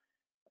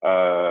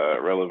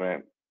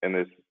relevant in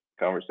this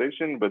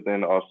conversation, but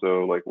then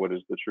also like, what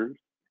is the truth?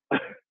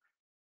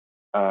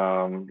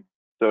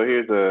 So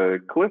here's a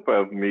clip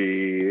of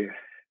me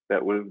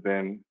that would have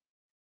been,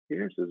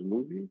 here's his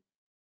movie.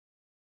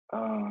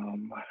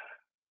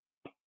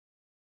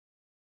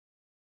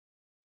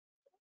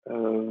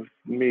 Of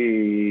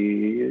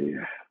me,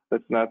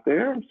 that's not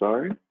there, I'm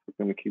sorry. I'm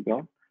gonna keep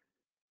going.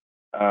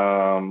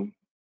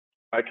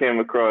 I came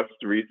across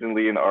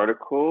recently an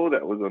article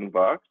that was on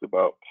Vox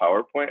about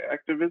PowerPoint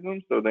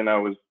activism. So then I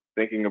was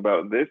thinking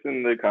about this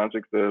in the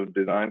context of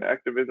design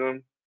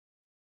activism.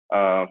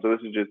 So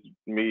this is just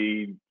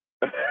me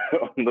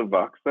on the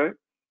Vox site.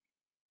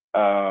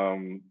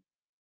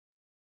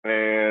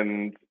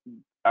 And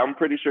I'm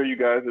pretty sure you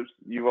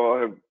all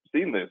have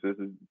seen this. This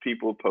is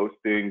people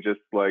posting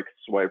just like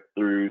swipe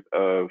throughs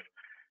of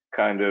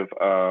kind of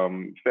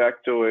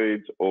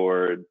factoids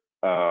or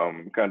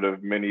kind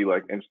of many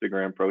like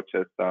Instagram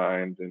protest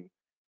signs and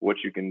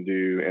what you can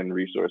do and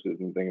resources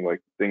and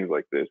things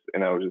like this.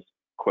 And I was just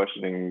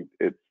questioning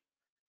its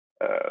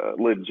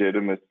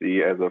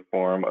legitimacy as a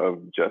form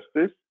of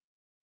justice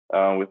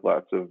with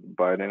lots of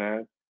Biden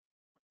ads.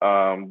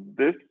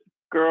 This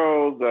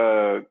girl's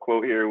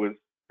quote here was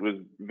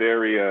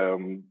very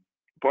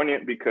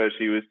poignant because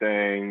she was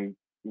saying,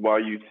 while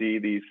you see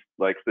these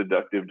like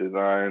seductive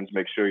designs,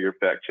 make sure you're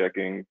fact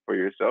checking for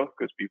yourself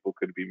because people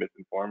could be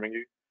misinforming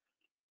you.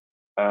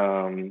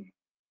 And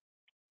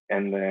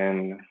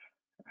then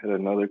I had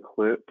another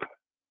clip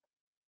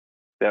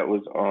that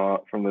was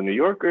from the New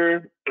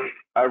Yorker.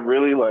 I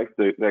really like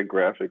that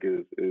graphic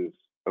is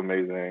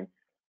amazing.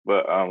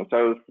 But the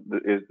title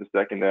is the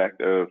second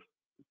act of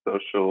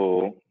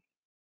social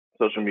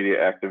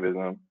media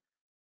activism.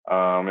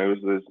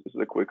 This is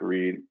a quick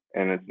read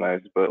and it's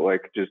nice, but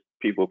like just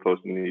people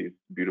posting these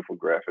beautiful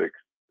graphics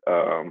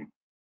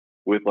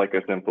with like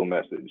a simple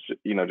message,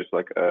 just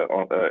like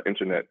on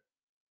internet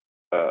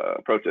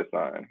protest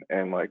sign,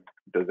 and like,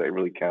 does that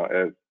really count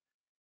as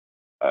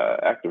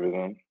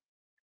activism?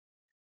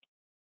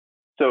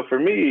 So for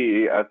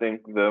me, I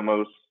think the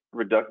most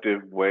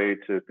reductive way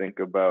to think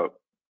about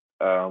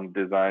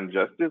design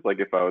justice, like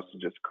if I was to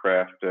just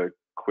craft a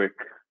quick,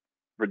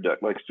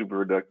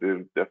 super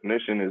reductive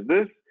definition, is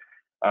this.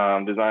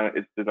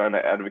 It's design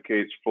that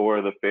advocates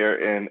for the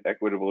fair and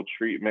equitable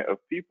treatment of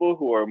people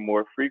who are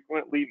more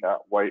frequently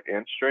not white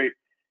and straight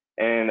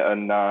in a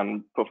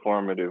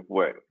non-performative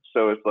way.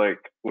 So it's like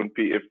I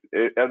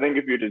think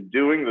if you're just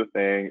doing the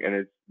thing and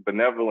it's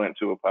benevolent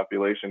to a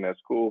population, that's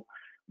cool.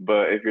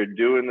 But if you're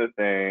doing the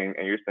thing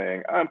and you're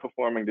saying, I'm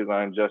performing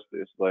design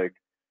justice, like,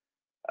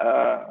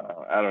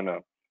 I don't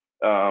know.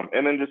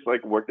 And then just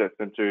like work that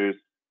centers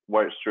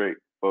white straight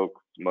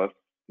folks much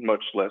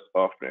less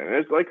often. And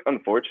it's like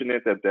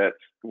unfortunate that that's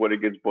what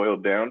it gets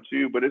boiled down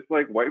to, but it's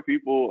like white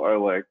people are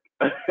like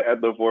at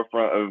the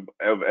forefront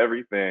of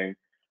everything.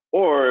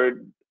 Or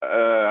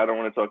I don't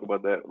want to talk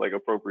about that, like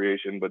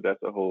appropriation, but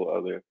that's a whole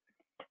other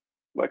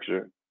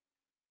lecture.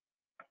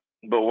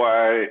 But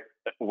why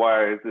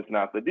is this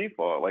not the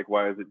default? Like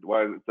why is it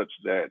such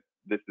that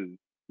this is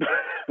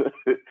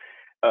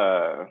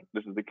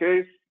this is the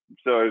case?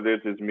 So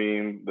this is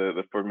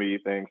the for me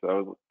thing. So I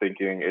was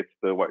thinking it's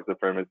the white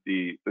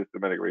supremacy,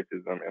 systematic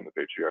racism, and the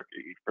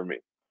patriarchy for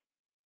me.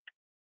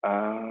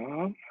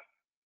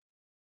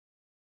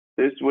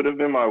 This would have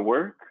been my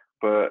work,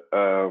 but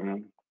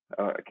I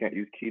can't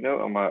use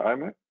Keynote on my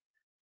iMac.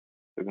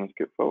 So I'm gonna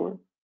skip forward.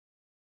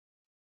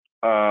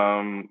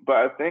 But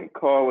I think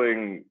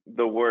calling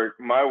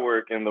my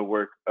work and the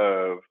work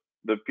of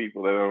the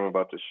people that I'm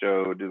about to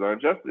show design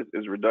justice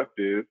is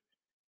reductive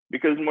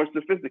because it's more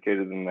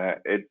sophisticated than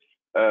that. It's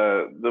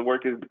the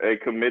work is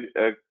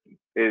committed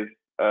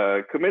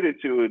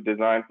to a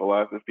design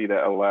philosophy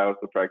that allows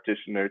the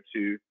practitioner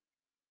to.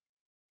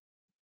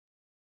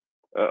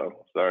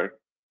 The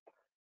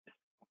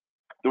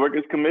work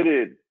is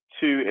committed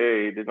to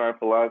a design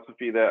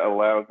philosophy that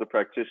allows the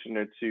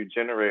practitioner to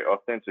generate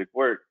authentic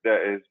work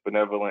that is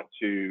benevolent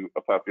to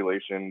a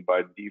population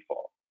by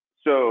default.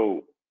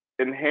 So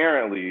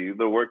inherently,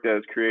 the work that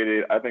is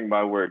created, I think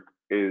my work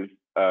is,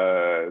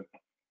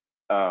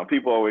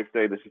 people always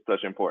say this is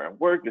such important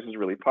work, this is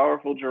really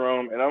powerful,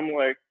 Jerome. And I'm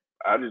like,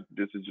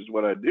 this is just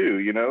what I do,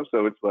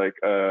 So it's like,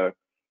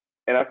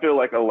 and I feel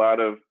like a lot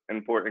of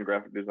important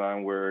graphic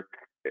design work,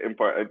 in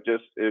part, if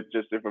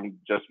I'm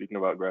just speaking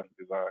about graphic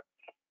design,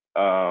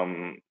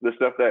 the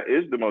stuff that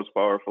is the most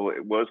powerful,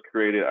 it was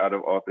created out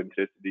of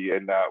authenticity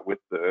and not with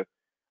the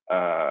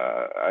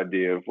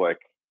idea of like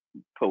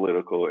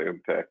political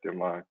impact in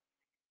mind.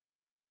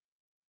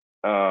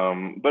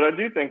 But I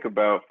do think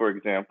about, for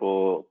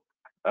example,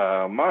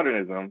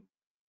 modernism.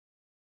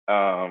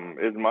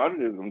 is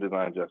modernism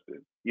design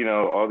justice. You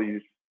know, all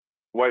these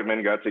white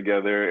men got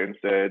together and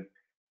said,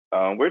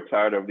 we're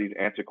tired of these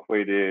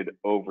antiquated,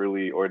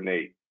 overly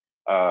ornate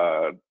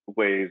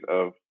ways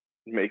of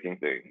making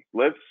things.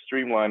 Let's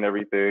streamline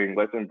everything.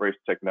 Let's embrace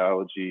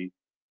technology.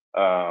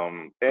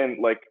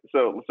 And like,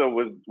 so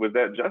was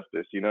that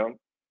justice? You know,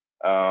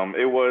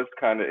 it was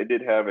kind of, it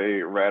did have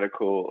a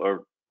radical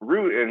or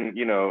root in,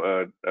 you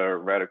know, a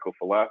radical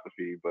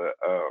philosophy, but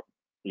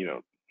you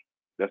know,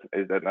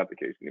 is that not the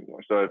case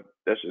anymore? So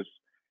that's just,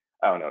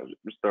 I don't know,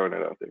 just throwing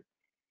it out there.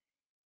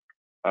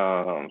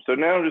 So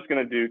now I'm just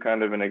going to do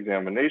kind of an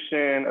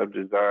examination of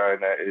design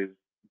that is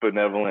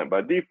benevolent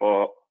by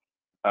default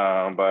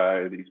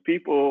by these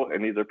people.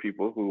 And these are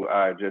people who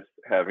I just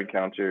have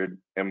encountered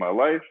in my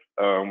life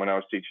when I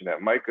was teaching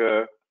at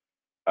MICA.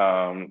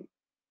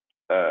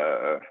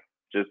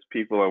 Just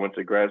people I went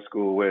to grad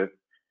school with,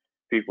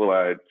 people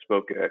I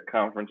spoke at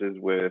conferences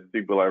with,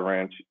 people I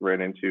ran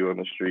into on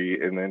the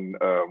street, and then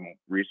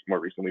more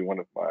recently, one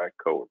of my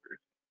coworkers.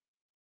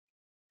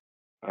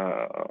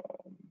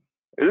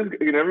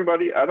 Can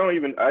everybody? I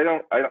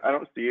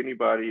don't see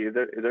anybody. Is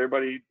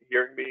everybody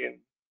hearing me and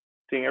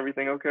seeing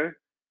everything okay?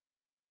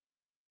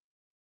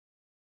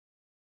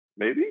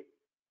 Maybe.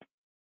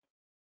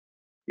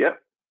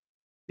 Yep.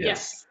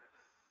 Yes.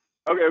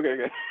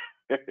 Okay.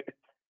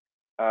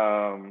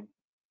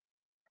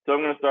 So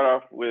I'm going to start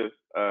off with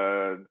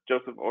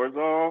Joseph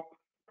Orzal.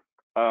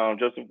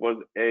 Joseph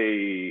was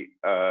a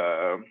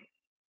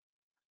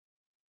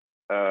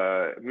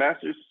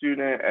master's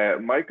student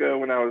at MICA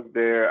when I was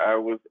there. I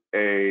was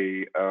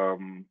a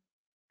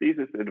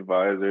thesis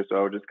advisor, so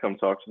I would just come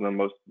talk to them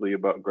mostly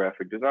about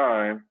graphic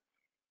design.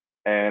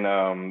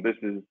 And this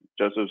is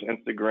Joseph's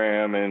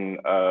Instagram and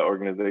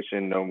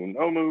organization Nomu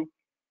Nomu.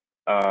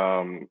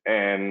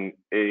 And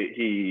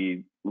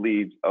he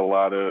does a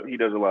lot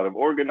of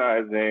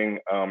organizing.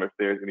 If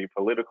there's any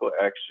political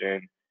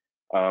action,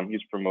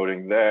 he's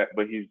promoting that,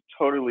 but he's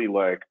totally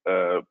like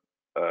a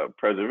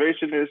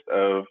preservationist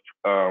of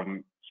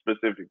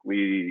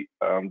specifically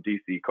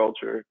DC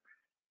culture.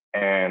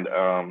 And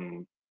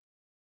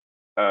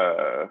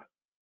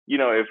you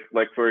know, if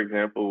like, for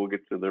example, we'll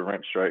get to the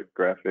rent strike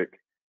graphic,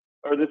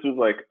 or this was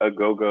like a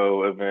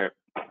go-go event.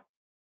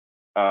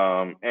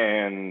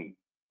 And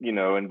you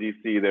know, in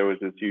DC, there was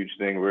this huge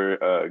thing where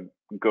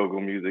go-go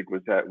music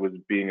was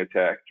being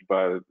attacked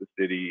by the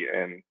city,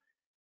 and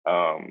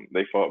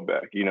they fought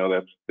back. You know,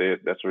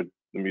 that's where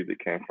the music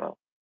came from.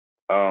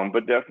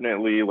 But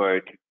definitely,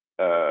 like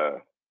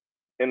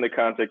in the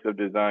context of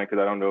design, because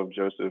I don't know if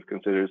Joseph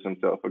considers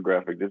himself a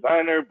graphic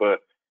designer,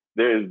 but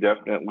there is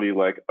definitely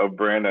like a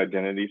brand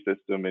identity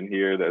system in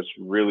here that's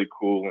really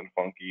cool and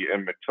funky,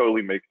 and it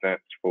totally makes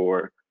sense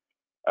for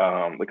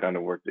the kind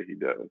of work that he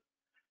does.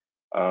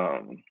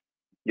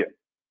 Yeah.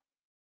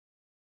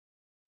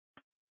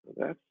 So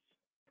that's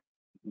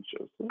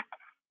Joseph.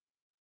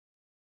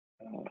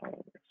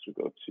 Next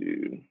we'll go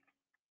to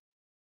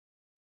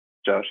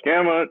Josh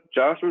Gamma.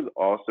 Josh was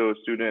also a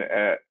student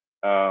at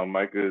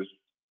MICA's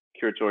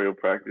curatorial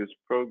practice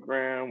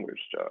program.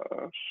 Where's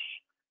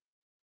Josh?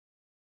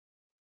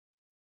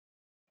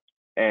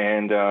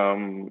 And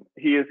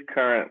he is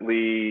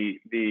currently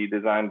the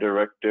design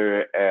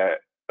director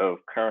of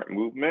Current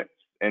Movements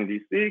in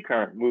DC.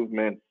 Current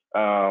Movements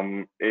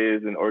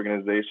is an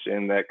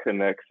organization that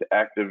connects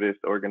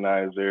activists,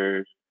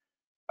 organizers,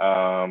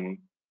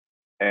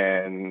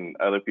 and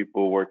other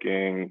people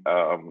working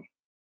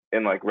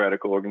in like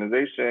radical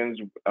organizations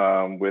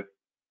with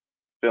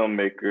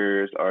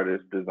filmmakers,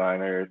 artists,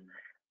 designers,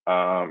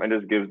 and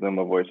just gives them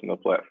a voice and a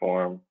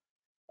platform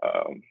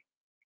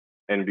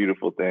and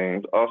beautiful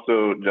things.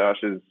 Also,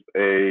 Josh is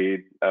a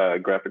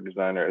graphic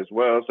designer as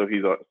well, so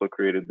he's also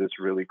created this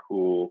really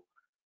cool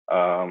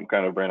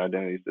kind of brand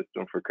identity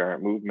system for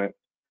Current Movement.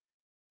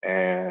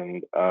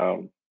 And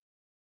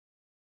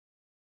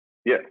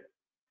yeah,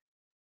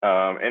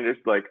 and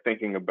just like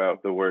thinking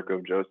about the work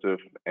of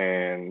Joseph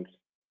and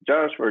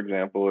Josh, for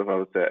example, if I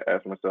was to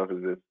ask myself,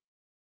 is this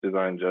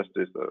design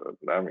justice?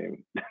 I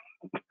mean,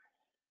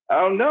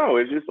 I don't know.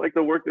 It's just like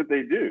the work that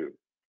they do.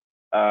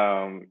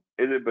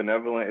 Is it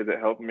benevolent? Is it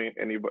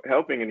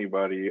helping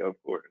anybody? Of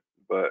course,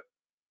 but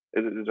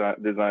is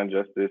it design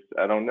justice?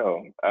 I don't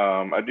know.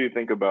 I do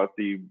think about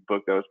the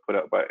book that was put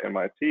out by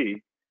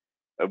MIT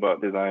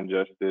about design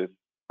justice,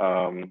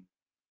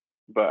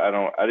 but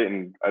I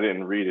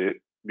didn't read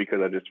it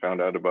because I just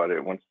found out about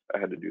it once I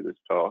had to do this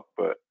talk.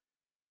 But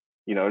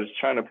you know, just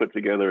trying to put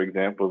together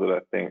examples that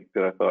I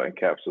thought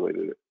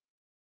encapsulated it.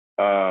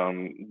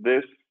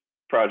 This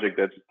project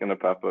that's going to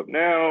pop up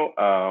now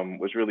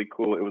was really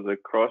cool. It was a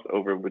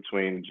crossover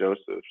between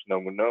Joseph's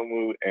Nomu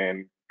Nomu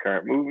and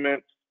Current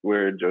Movements,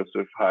 where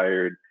Joseph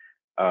hired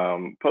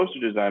poster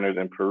designers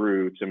in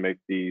Peru to make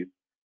these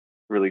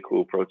really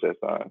cool protest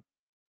signs.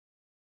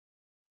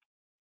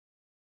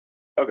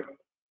 Okay.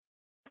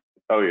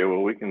 Oh yeah,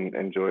 well, we can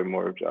enjoy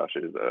more of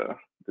Josh's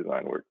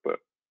design work, but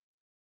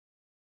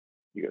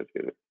you guys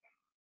get it.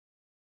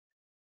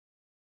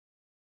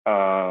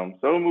 So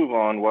we'll move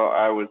on. While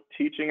I was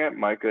teaching at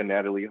Micah,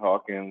 Natalie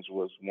Hawkins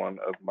was one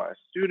of my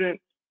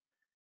students.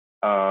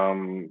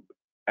 After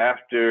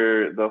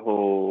the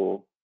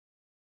whole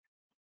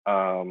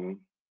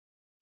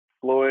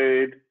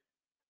Floyd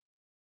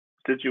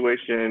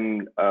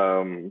situation,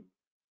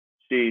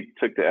 she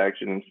took the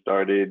action and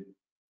started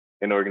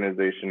an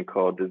organization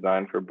called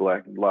Design for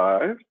Black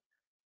Lives,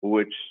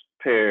 which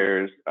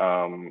pairs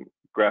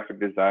graphic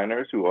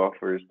designers who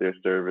offers their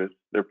service,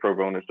 their pro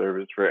bono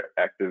service for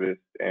activists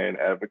and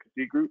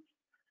advocacy groups.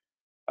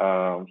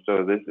 So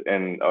this,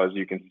 and as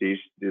you can see,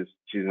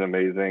 she's an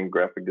amazing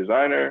graphic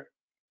designer,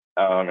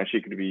 and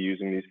she could be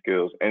using these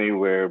skills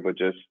anywhere, but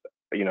just,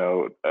 you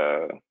know,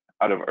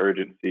 out of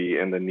urgency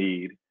and the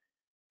need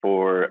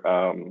for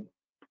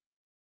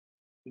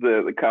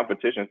the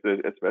competitions,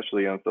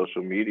 especially on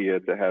social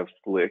media, to have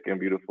slick and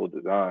beautiful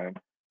design.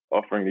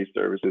 Offering these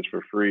services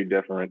for free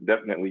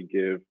definitely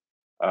give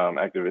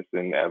activists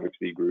and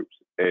advocacy groups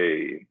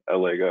a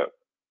leg up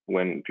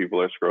when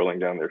people are scrolling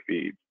down their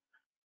feeds.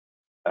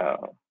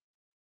 Yep.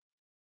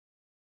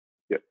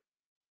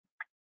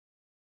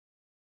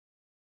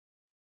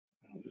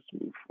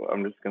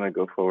 I'm just gonna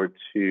go forward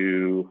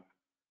to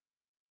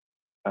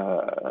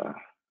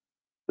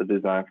the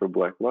Design for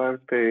Black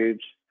Lives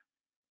page.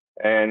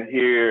 And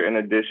here, in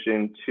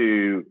addition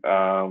to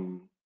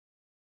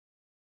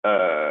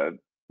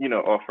you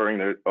know, offering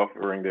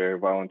their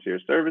volunteer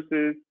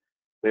services,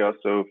 they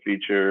also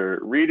feature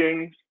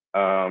readings,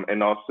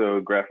 and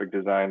also graphic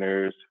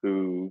designers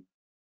who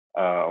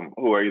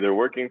are either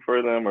working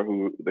for them or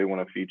who they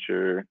want to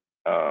feature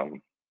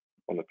on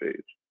the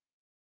page.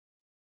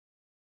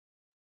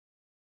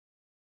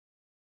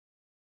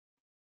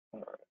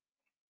 All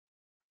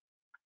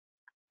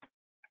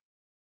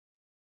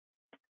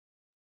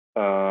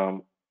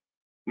right.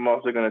 I'm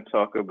also going to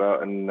talk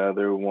about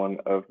another one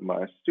of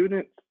my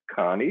students,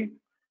 Connie.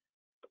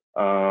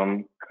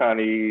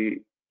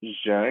 Connie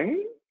Zhang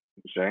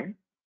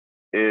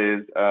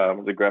is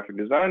a graphic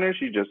designer.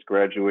 She just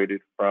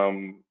graduated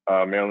from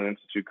Maryland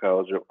Institute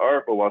College of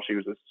Art, but while she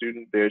was a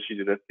student there, she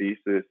did a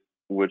thesis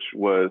which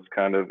was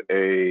kind of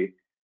a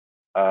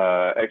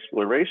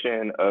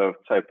exploration of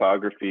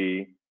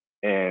typography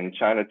in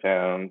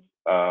Chinatown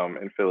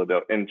in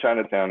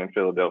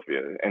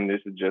Philadelphia, and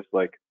this is just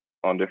like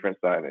on different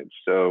signage.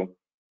 So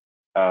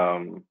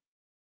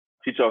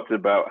she talks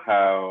about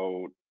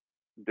how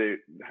they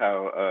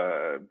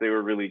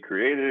were really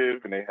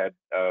creative and they had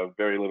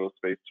very little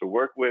space to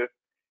work with,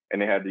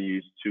 and they had to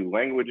use two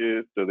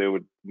languages, so they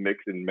would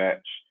mix and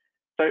match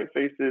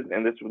typefaces,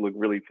 and this would look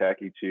really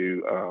tacky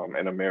to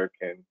an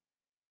American,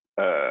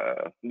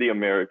 the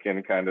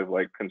American kind of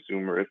like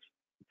consumerist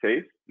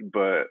taste.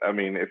 But I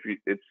mean,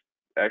 it's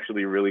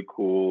actually really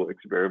cool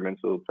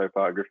experimental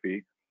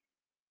typography,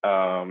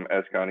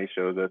 as Connie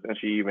shows us, and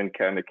she even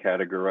kind of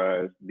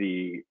categorized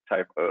the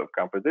type of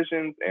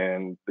compositions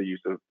and the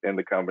use of and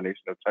the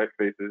combination of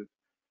typefaces,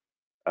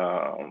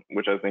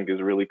 which I think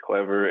is really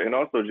clever, and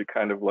also just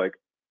kind of like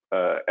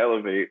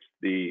elevates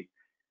the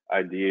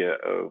idea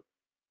of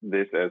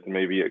this as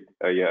maybe a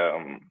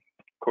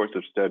course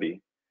of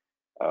study,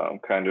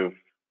 kind of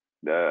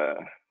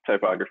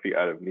typography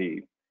out of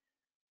need.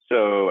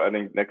 So I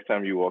think next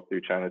time you walk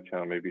through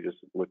Chinatown, maybe just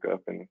look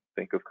up and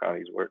think of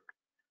Connie's work.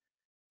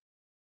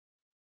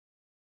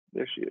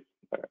 There she is.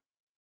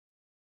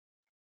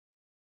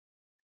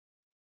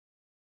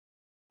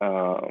 All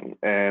right.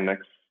 And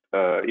next,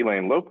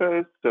 Elaine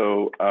Lopez.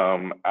 So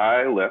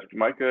I left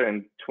Micah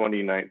in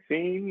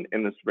 2019,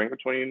 in the spring of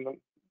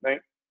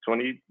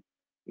 2019,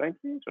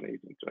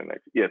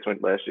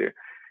 last year.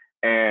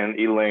 And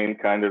Elaine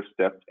kind of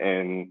stepped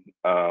in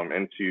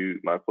into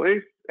my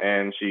place,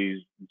 and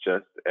she's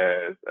just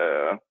as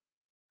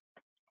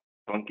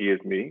funky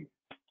as me.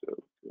 So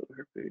let's go to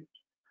her page.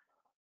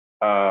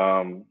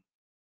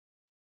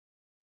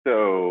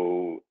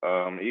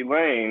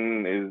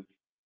 Elaine is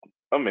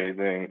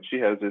amazing. She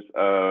has this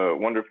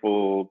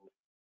wonderful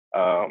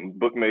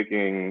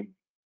bookmaking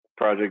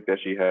project that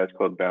she has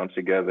called Bound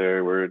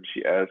Together, where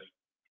she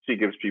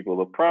gives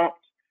people a prompt,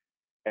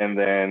 and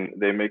then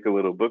they make a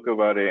little book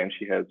about it, and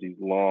she has these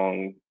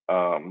long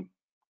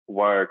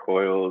wire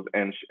coils,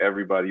 and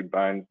everybody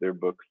binds their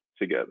books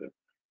together.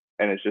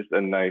 And it's just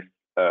a nice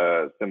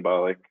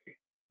symbolic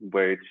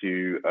way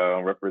to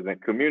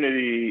represent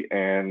community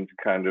and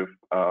kind of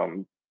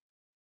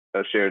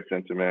a shared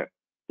sentiment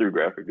through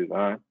graphic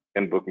design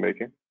and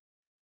bookmaking.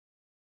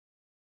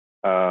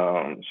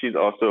 She's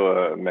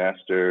also a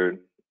master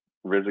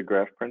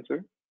risograph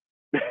printer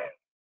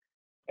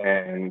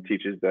and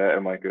teaches that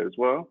at Micah as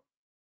well.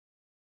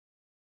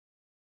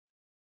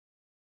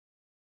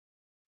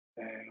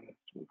 And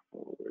let's move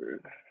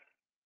forward.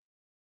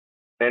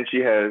 And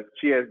she has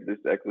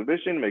this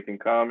exhibition, Making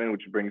Common,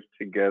 which brings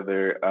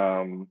together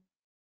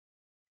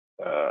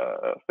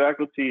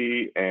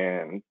faculty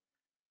and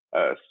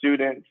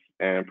students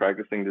and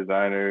practicing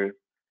designers,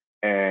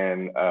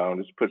 and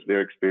just puts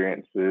their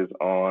experiences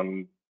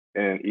on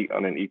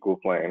an equal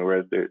plane.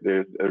 Whereas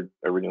there's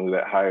originally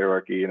that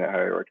hierarchy, and that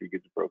hierarchy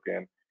gets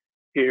broken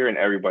here, and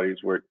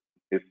everybody's work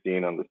is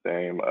seen on the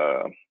same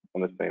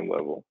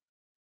level.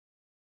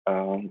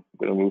 I'm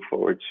going to move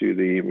forward to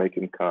the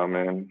Making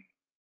Common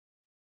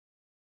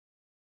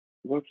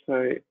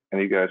website,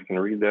 and you guys can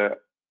read that.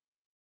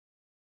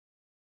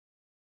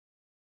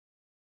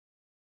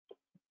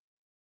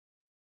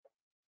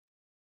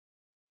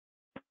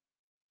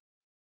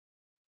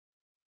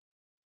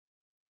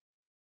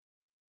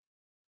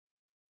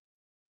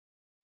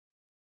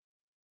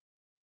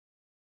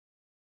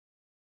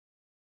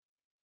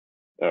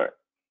 All right,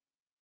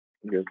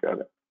 you guys got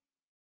it.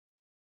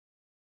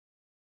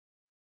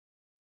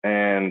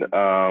 And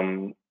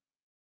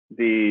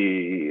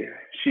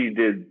she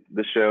did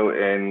the show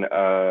in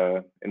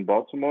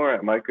Baltimore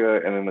at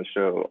MICA, and then the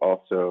show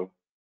also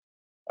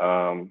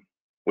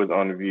was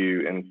on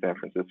view in San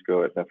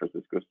Francisco at San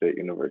Francisco State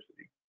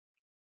University.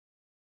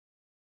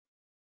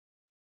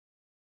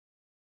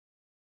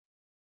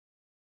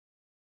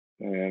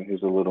 And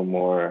here's a little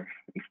more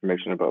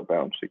information about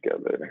Bound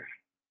Together.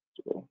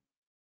 So,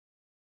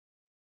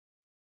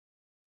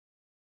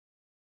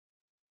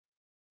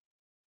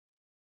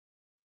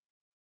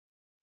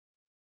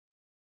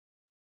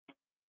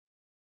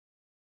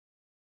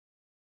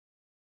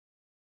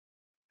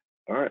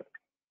 all right,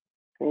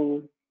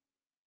 cool.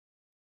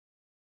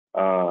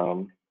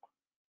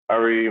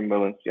 Ari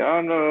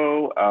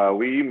Valenciano,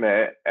 we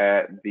met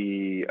at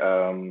the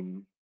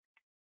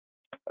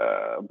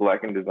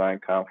Black in Design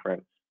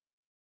conference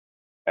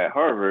at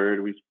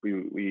Harvard. We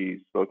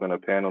spoke on a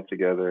panel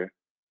together,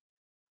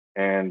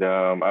 and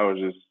I was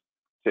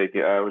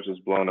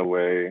just blown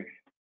away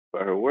by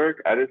her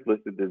work. I just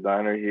listed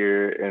designer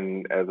here,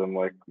 and as I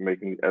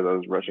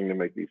was rushing to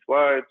make these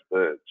slides,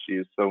 but she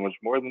is so much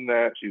more than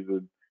that. She's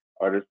an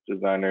artist,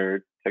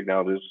 designer,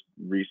 technologist,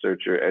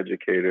 researcher,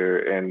 educator,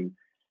 and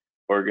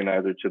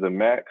organizer to the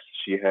max.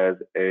 She has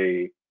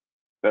a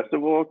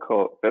festival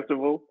called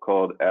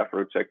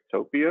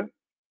Afrotectopia,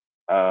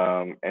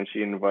 and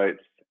she invites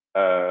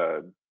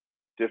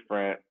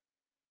different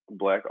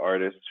Black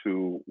artists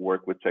who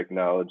work with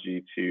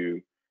technology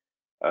to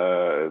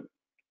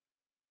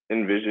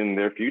envision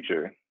their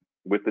future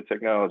with the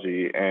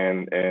technology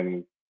and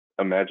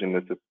imagine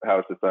this is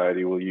how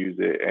society will use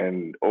it,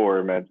 and or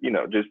imagine,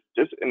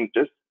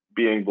 just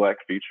being Black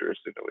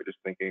futurists in a way, just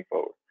thinking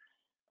forward.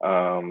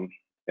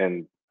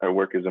 And her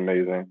work is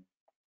amazing.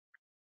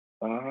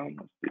 Let's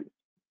see,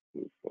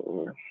 move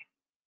forward.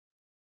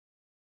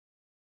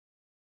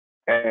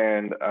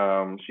 And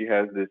she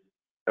has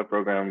a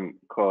program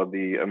called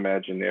the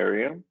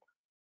Imaginarium,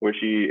 where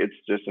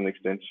it's just an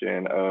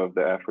extension of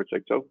the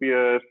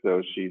Afrotectopia.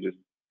 So she just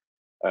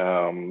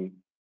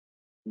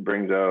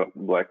brings out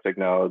Black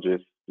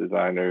technologists,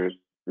 designers,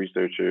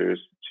 researchers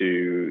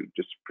to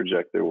just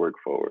project their work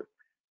forward,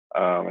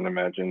 and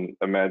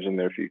imagine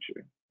their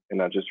future, and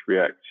not just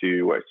react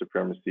to white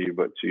supremacy,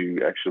 but to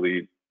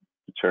actually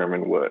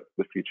determine what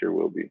the future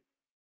will be.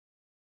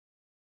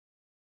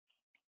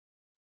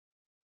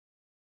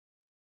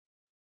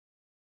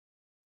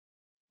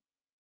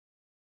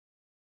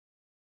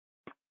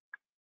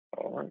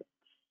 All right,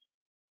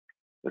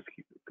 let's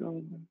keep it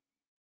going.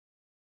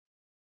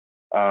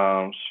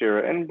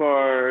 Shira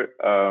Enbar,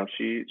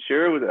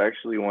 Shira was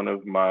actually one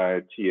of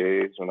my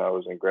TAs when I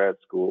was in grad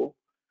school.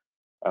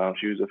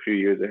 She was a few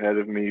years ahead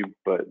of me,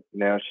 but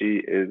now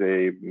she is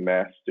a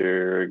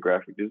master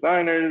graphic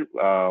designer.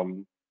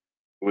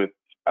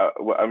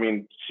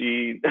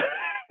 She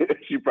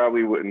she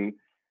probably wouldn't.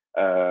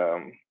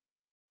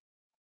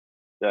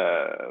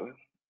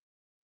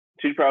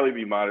 She'd probably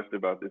be modest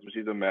about this, but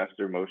she's a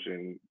master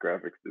motion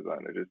graphics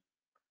designer. Just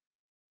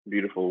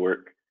beautiful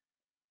work.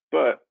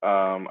 But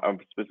I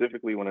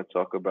specifically want to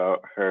talk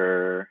about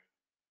her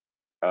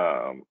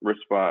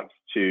response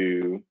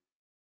to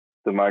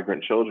the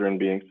migrant children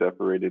being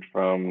separated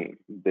from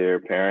their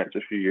parents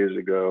a few years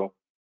ago.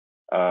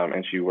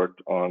 And she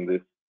worked on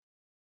this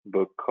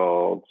book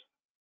called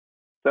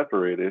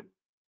Separated.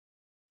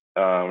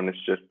 And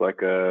it's just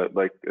like a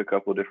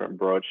couple of different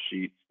broad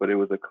sheets, but it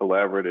was a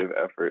collaborative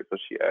effort. So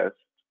she asked,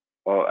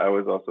 I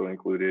was also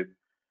included,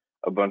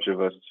 a bunch of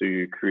us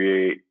to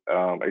create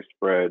a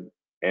spread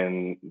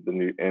in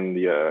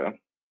the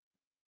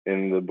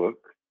book,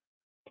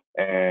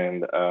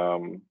 and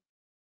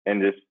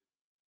just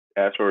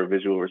ask for a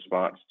visual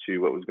response to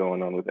what was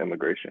going on with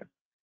immigration.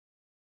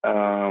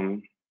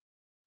 Let's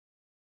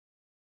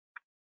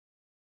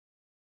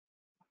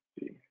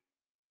see.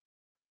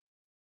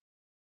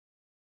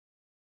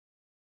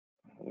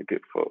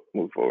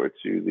 Move forward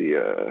to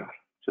the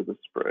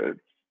spreads.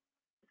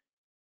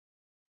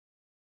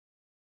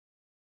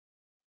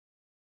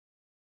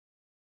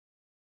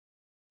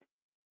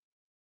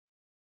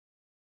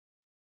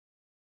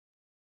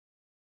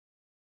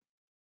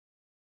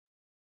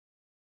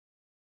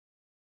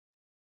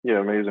 Yeah,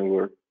 amazing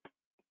work.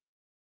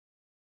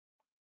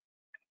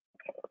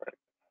 All right.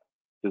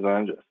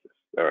 Design justice.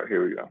 All right,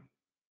 here we go.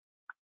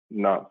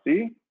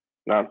 Nazi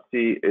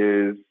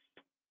is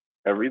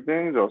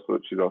everything.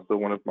 She's also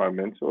one of my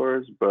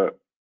mentors, but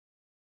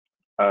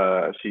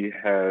she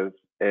has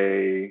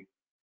a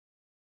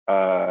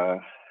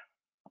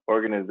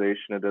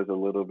organization that does a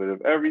little bit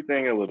of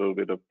everything, a little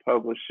bit of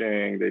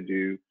publishing. They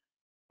do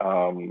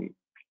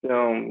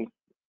films.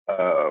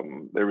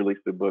 They release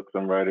the book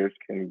Some Writers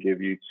Can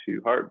Give You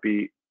Two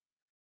Heartbeat,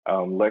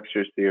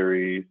 lecture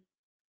series,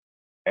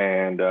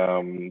 and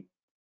the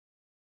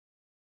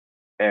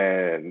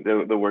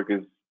work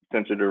is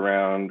centered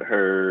around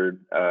her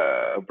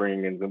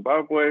upbringing in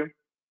Zimbabwe,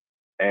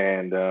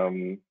 and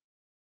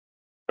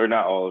or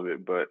not all of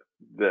it, but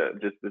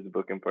just this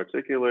book in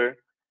particular,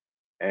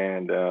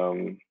 and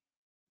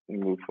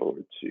move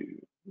forward to.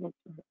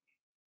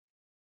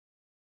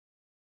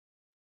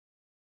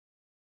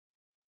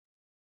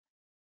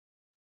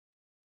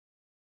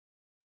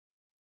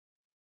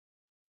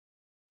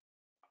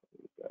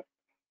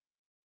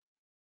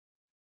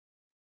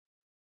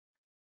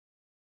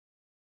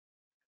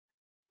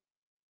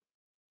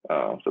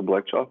 So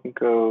Black Chalk &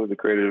 Co., the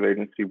creative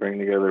agency bringing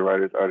together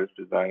writers, artists,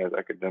 designers,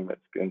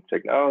 academics, and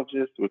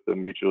technologists with a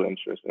mutual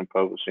interest in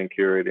publishing,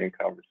 curating,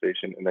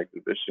 conversation, and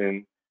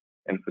exhibition,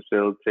 and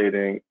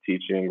facilitating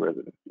teaching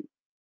residencies.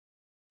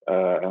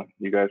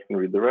 You guys can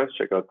read the rest,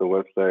 check out the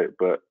website,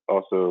 but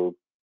also,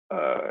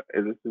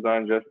 is this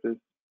design justice?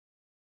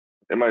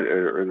 It might,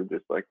 or is it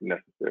just like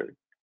necessary?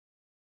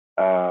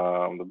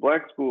 The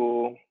Black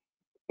School,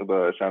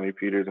 the Shani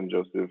Peters and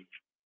Joseph,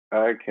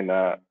 I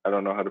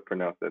don't know how to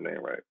pronounce that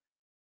name right.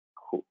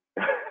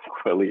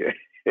 Quellier.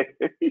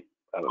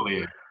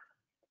 Clear.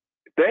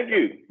 Thank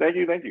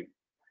you.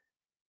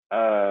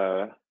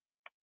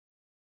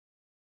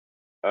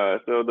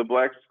 So the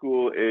Black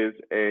School is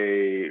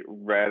a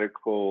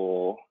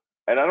radical,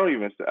 and I won't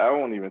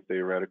even say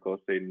radical, I'll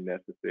say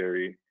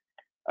necessary,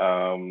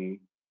 kind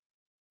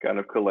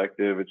of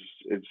collective.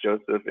 It's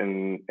Joseph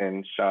and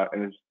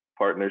his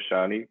partner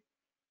Shani,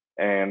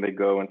 and they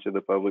go into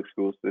the public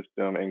school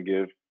system and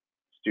give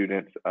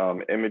students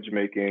image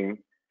making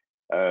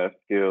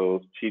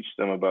skills, teach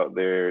them about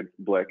their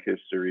Black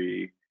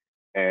history,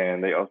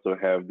 and they also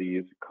have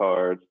these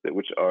cards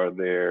which are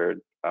their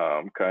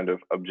kind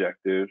of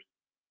objectives.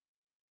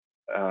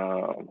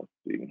 Let's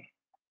see.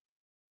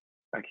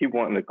 I keep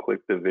wanting to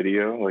click the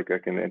video, like I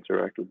can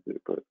interact with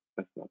it, but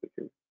that's not the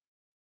case.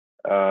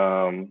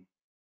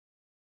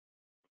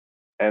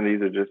 And these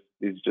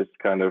just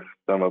kind of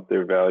sum up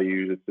their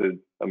values. It's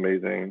an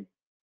amazing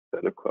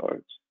set of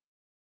cards.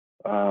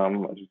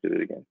 I just did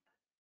it again.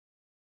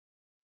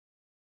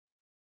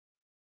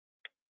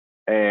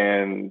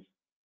 And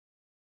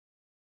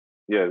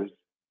yeah, this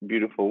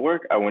beautiful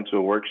work. I went to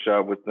a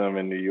workshop with them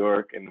in New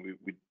York, and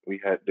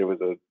there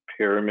was a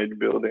pyramid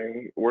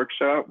building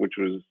workshop, which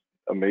was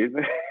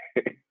amazing.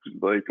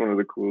 Like one of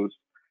the coolest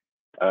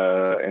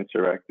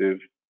interactive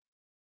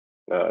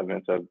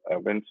events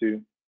I've been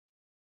to.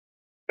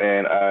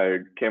 And I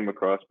came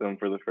across them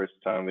for the first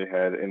time. They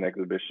had an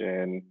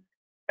exhibition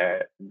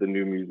at the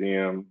new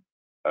museum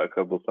a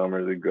couple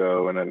summers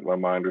ago, and my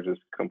mind was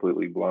just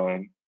completely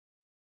blown.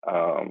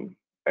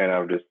 And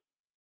I've just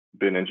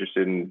been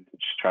interested in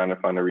just trying to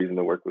find a reason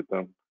to work with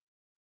them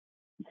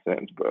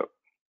since, but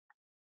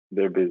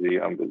they're busy,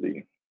 I'm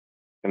busy,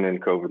 and then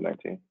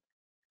COVID-19.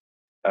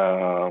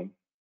 And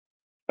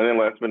then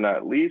last but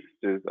not least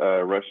is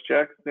Rush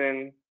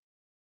Jackson.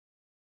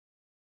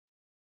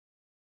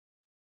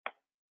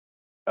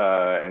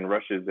 And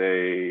Rush is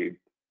a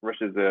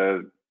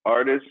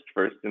artist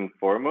first and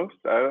foremost,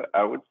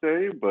 I would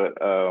say,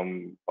 but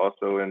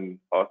also an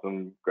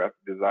awesome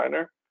graphic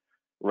designer.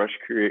 Rush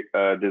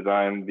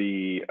designed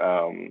the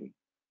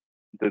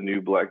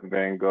new Black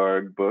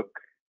Vanguard book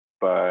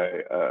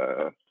by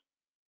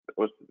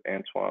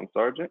Antoine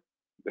Sargent.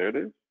 There it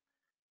is.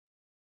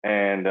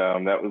 And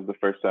that was the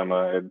first time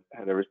I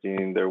had ever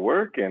seen their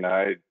work, and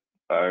I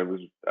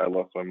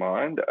lost my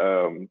mind.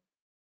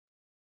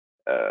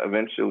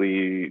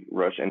 Eventually,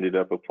 Rush ended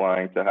up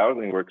applying to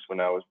Housing Works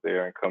when I was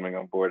there and coming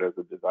on board as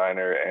a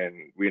designer,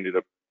 and we ended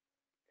up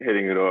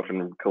hitting it off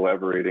and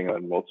collaborating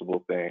on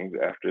multiple things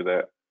after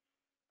that.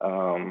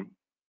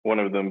 One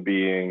of them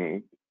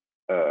being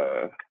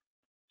To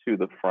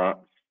the Front,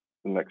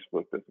 the next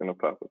book that's going to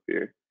pop up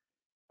here.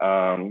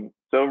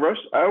 So Rush,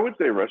 I would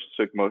say Rush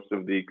took most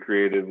of the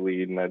creative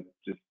lead, and I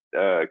just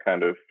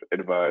kind of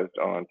advised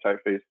on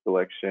typeface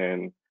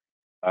selection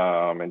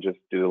and just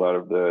did a lot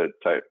of the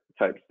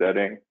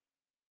typesetting,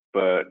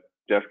 but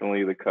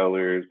definitely the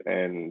colors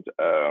and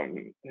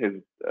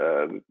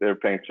their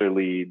painter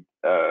lead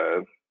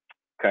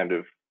kind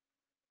of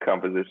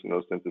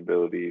compositional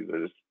sensibilities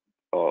are just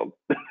all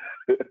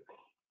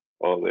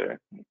all there.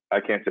 I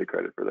can't take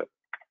credit for that.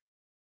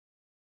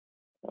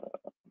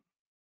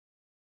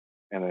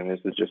 And then this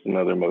is just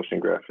another motion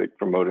graphic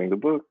promoting the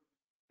book.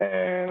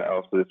 And I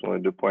also just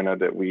wanted to point out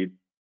that we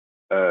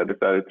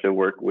decided to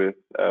work with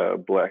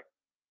Black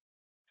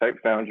Type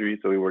Foundry.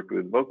 So we worked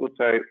with Vocal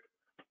Type,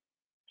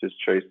 just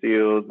Trey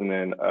Seals, and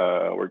then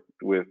worked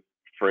with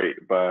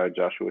Freight by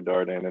Joshua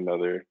Darden,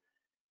 another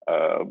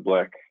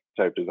Black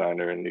type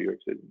designer in New York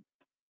City.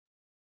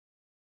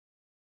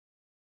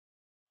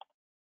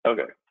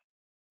 Okay.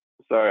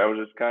 Sorry, I was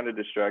just kind of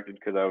distracted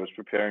because I was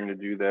preparing to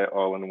do that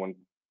all in one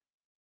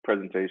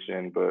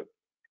presentation, but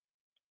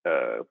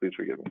please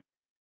forgive me.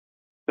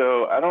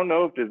 So I don't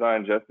know if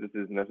design justice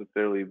is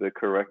necessarily the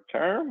correct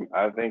term.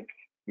 I think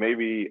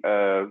maybe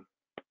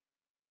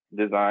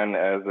design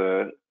as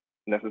a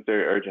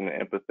necessary, urgent,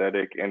 and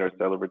empathetic and or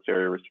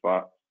celebratory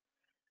response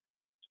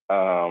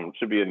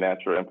should be a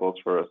natural impulse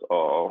for us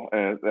all.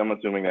 And I'm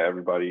assuming that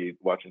everybody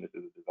watching this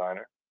is a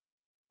designer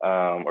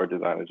or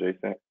design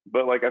adjacent.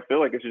 But like, I feel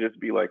like it should just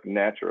be like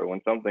natural.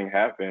 When something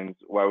happens,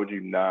 why would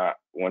you not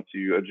want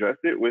to address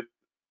it with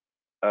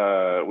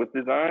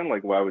design?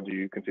 Like, why would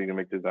you continue to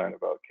make design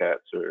about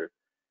cats or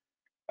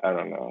I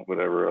don't know,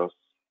 whatever else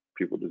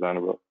people design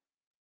about?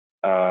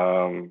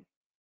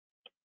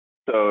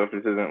 So if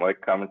this isn't like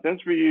common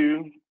sense for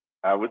you,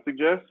 I would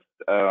suggest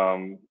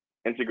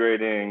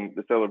integrating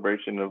the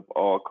celebration of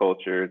all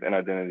cultures and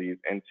identities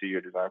into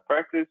your design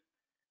practice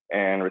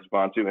and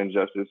respond to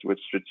injustice with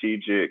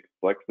strategic,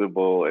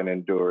 flexible, and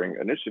enduring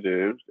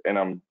initiatives.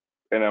 And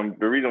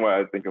the reason why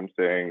I think I'm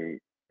saying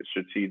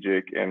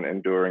strategic and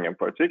enduring in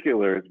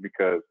particular is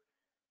because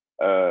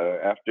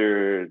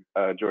after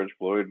George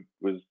Floyd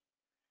was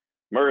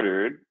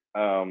murdered,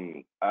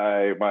 my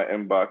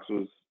inbox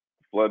was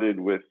flooded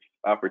with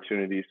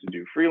opportunities to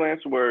do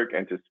freelance work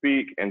and to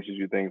speak and to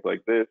do things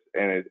like this,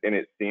 and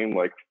it seemed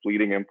like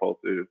fleeting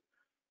impulsive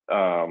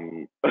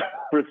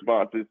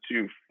responses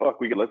to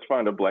let's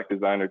find a Black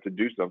designer to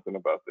do something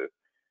about this.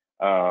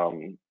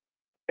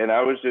 And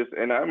I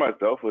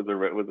myself was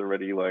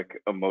already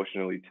like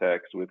emotionally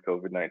taxed with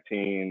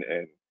COVID-19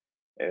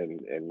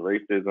 and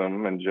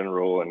racism in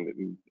general,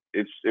 and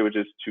it was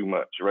just too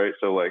much, right?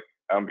 So like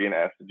I'm being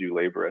asked to do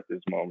labor at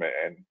this moment,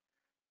 and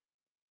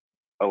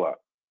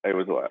it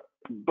was a lot.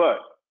 But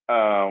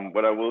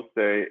what I will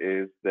say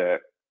is that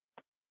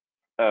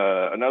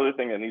another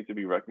thing that needs to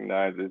be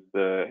recognized is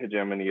the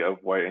hegemony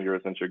of white and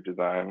Eurocentric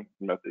design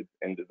methods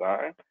in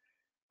design.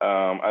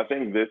 I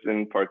think this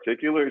in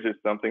particular is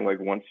just something like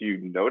once you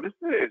notice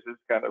it, it's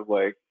just kind of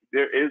like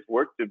there is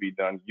work to be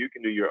done. You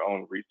can do your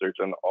own research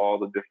on all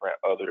the different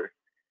other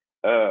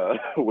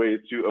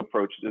ways to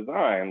approach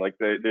design. Like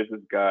there's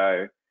this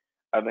guy,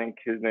 I think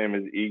his name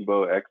is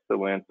Igbo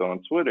Excellence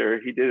on Twitter.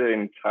 He did an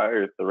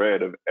entire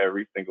thread of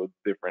every single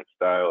different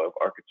style of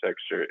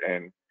architecture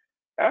in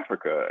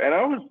Africa. And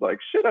I was like,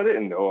 shit, I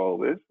didn't know all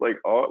this. Like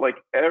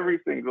every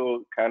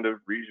single kind of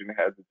region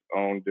has its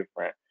own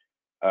different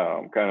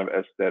kind of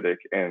aesthetic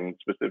and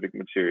specific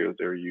materials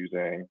they're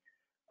using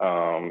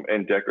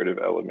and decorative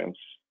elements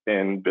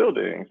in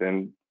buildings.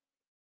 And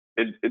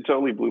it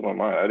totally blew my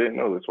mind. I didn't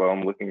know this while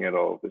I'm looking at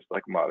all this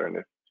like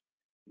modernist,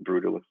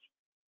 brutalist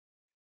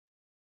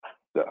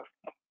stuff.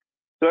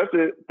 So that's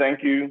it.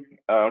 Thank you.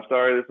 I'm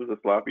sorry this was a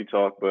sloppy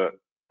talk, but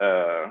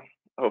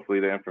hopefully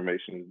the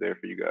information is there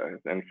for you guys.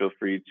 And feel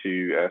free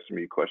to ask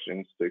me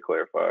questions to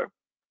clarify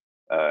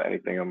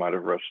anything I might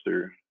have rushed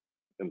through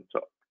in the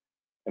talk.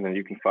 And then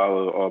you can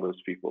follow all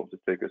those people to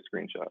take a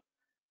screenshot.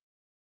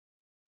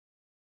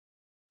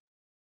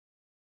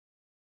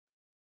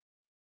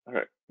 All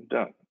right, I'm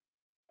done,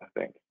 I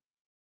think.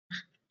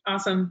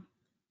 Awesome.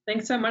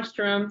 Thanks so much,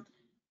 Jerome.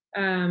 A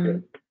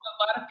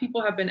lot of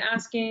people have been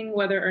asking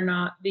whether or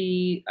not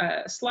the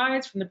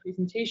slides from the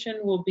presentation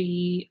will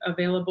be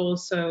available.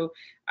 So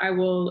I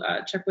will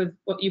check with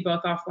you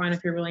both offline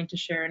if you're willing to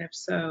share, and if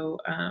so,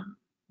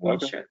 we'll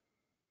share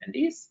the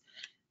attendees.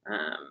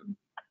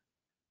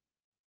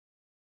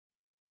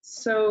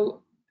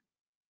 So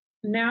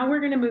now we're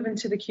going to move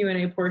into the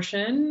Q&A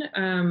portion.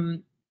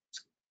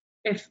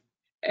 If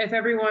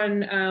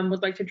everyone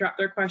would like to drop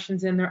their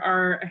questions in, there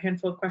are a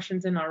handful of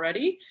questions in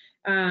already.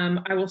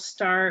 I will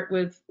start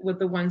with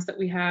the ones that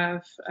we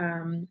have.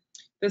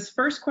 This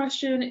first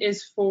question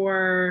is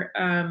for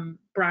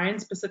Bryan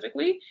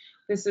specifically.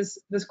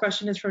 This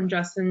question is from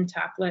Justin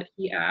Taplett.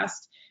 He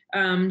asked,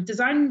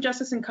 design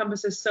justice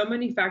encompasses so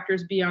many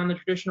factors beyond the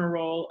traditional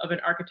role of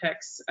an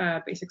architect's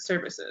basic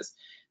services.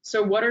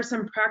 So what are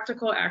some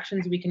practical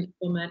actions we can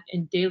implement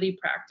in daily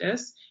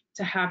practice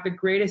to have the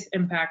greatest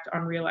impact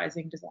on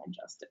realizing design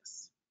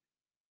justice?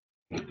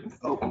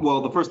 Oh,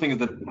 well, the first thing is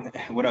that,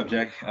 what up,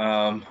 Jack?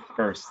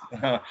 First,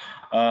 the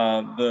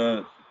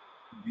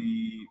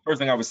first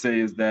thing I would say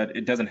is that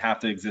it doesn't have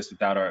to exist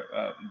without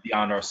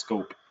beyond our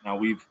scope. Now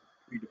we've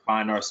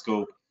redefined our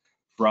scope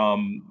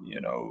from,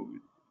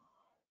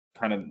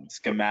 kind of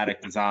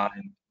schematic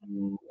design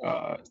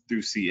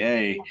through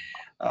CA,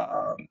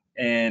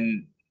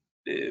 and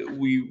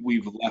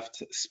we've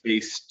left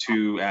space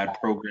to add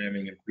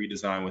programming and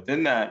pre-design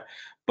within that,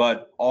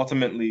 but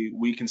ultimately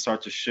we can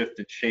start to shift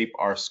and shape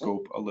our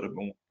scope a little bit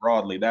more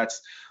broadly.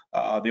 That's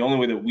the only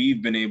way that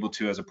we've been able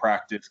to, as a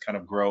practice, kind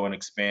of grow and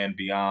expand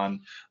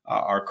beyond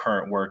our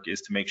current work,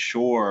 is to make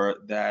sure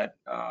that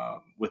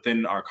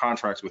within our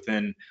contracts,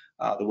 within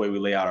the way we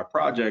lay out our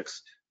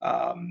projects,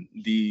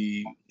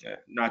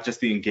 not just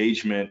the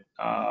engagement,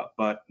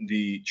 but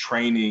the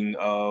training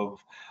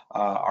of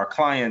our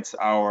clients,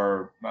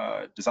 our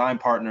design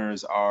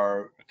partners,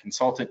 our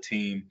consultant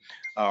team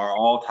are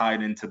all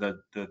tied into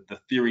the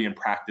theory and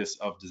practice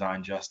of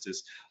design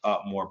justice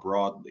more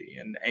broadly,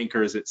 and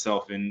anchors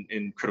itself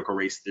in critical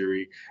race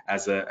theory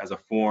as a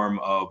form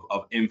of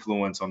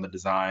influence on the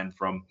design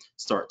from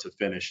start to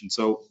finish. And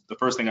so the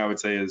first thing I would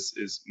say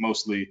is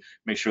mostly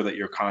make sure that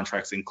your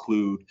contracts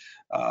include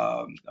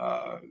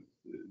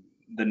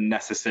the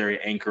necessary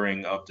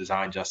anchoring of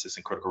design justice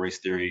and critical race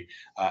theory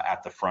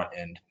at the front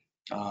end.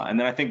 And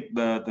then I think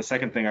the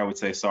second thing I would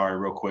say, sorry,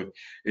 real quick,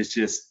 is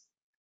just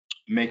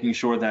making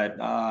sure that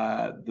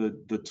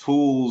the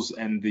tools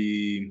and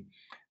the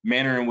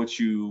manner in which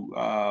you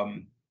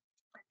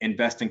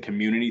invest in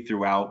community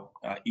throughout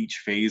each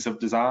phase of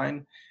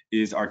design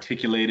is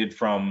articulated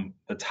from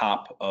the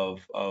top of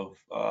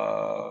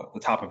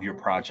your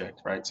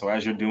project, right? So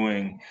as you're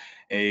doing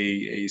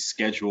a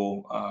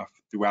schedule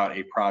throughout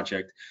a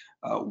project,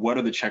 what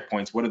are the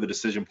checkpoints? What are the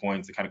decision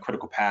points? The kind of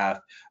critical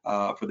path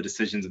for the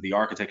decisions of the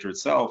architecture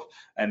itself,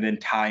 and then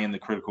tie in the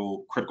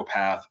critical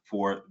path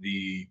for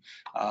the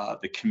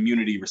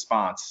community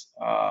response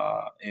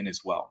in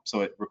as well.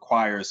 So it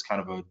requires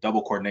kind of a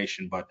double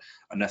coordination, but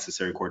a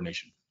necessary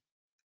coordination.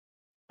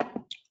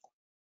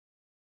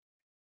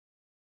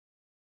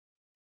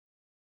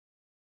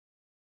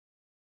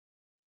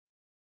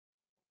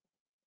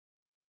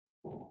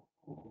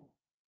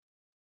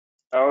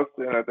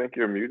 Allison, I think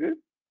you're muted.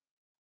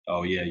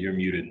 Oh yeah, you're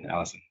muted,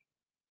 Allison.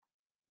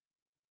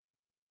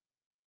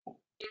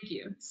 Thank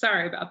you.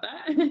 Sorry about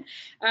that.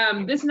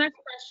 This next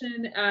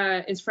question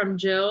is from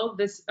Jill.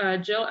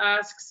 Jill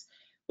asks,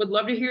 would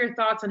love to hear your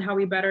thoughts on how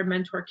we better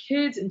mentor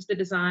kids into the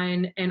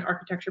design and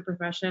architecture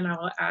profession. I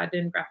will add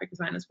in graphic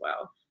design as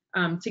well,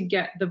 to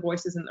get the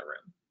voices in the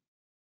room.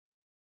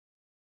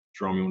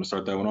 Jerome, you want to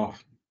start that one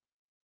off?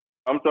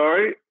 I'm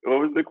sorry, what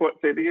was the question?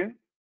 Say it again.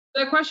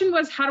 The question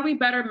was, how do we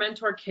better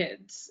mentor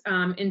kids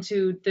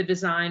into the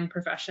design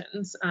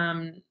professions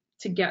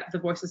to get the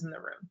voices in the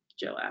room?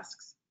 Jill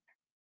asks.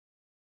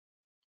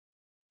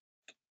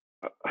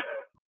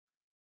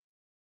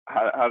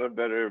 How to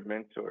better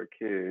mentor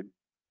kids?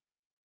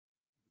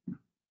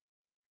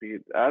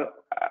 I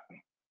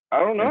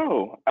don't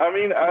know. I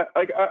mean, I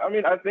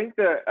think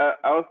that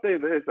I'll say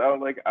this. I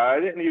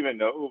didn't even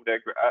know that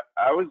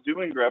I was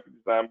doing graphic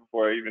design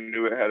before I even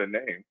knew it had a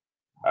name.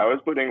 I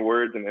was putting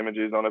words and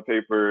images on a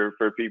paper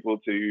for people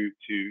to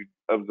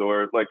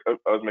absorb. Like I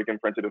was making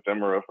printed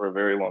ephemera for a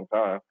very long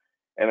time,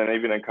 and then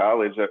even in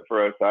college,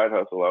 for a side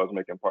hustle, I was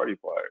making party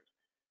flyers.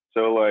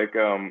 So I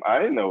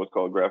didn't know it was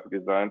called graphic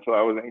design until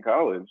I was in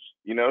college.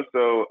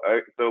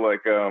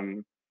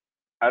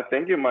 I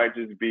think it might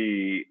just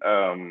be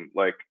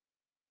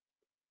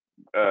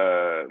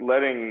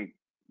letting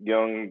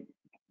young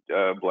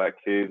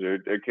Black kids or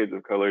kids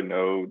of color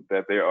know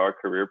that there are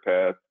career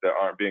paths that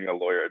aren't being a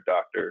lawyer, a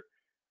doctor,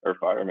 or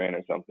fireman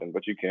or something,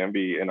 but you can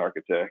be an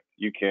architect.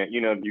 You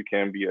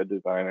can be a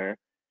designer.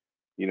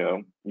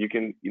 You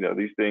can,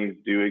 these things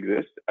do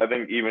exist. I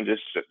think even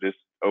just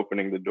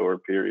opening the door,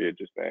 period,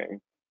 just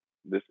saying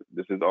this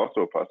is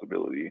also a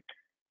possibility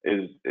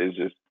is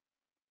just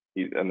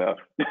enough.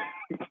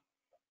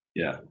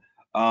 Yeah.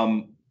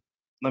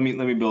 Let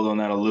me build on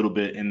that a little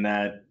bit in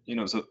that,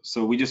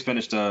 so we just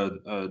finished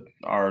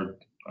our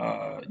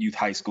youth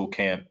high school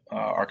camp,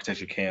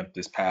 architecture camp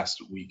this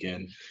past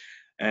weekend.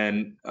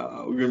 And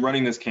we've been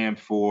running this camp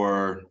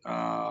for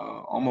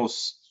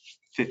almost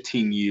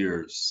 15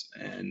 years.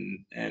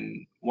 And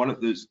one of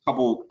there's a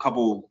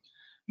couple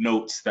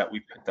notes that we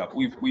picked up.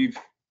 We've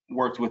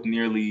worked with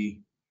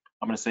nearly,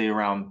 I'm going to say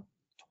around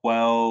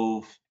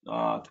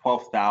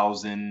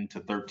 12,000 to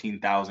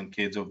 13,000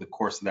 kids over the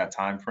course of that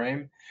time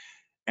frame.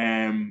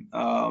 And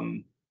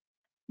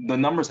the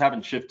numbers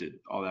haven't shifted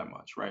all that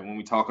much, right? When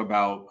we talk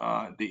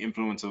about the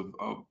influence of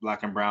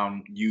Black and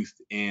Brown youth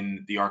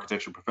in the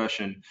architecture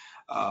profession,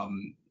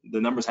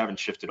 the numbers haven't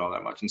shifted all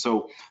that much. And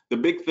so the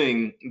big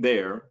thing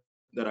there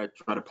that I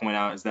try to point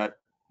out is that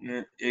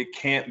it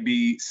can't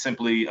be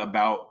simply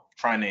about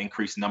trying to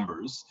increase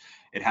numbers.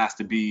 It has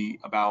to be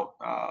about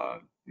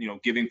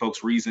giving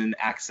folks reason,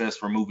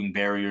 access, removing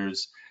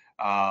barriers,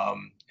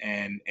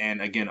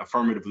 and again,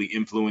 affirmatively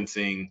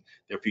influencing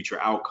their future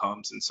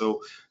outcomes. And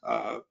so,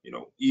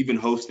 even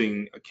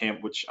hosting a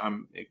camp, which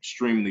I'm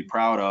extremely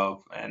proud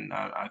of, and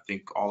I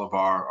think all of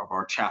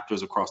our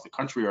chapters across the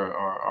country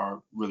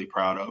are really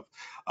proud of,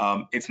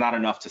 it's not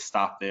enough to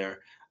stop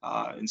there.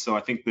 And so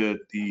I think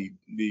the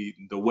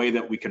way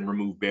that we can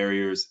remove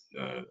barriers,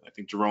 I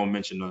think Jerome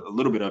mentioned a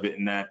little bit of it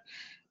in that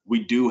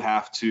we do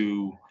have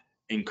to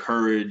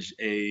encourage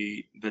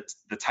the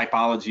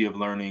typology of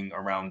learning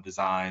around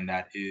design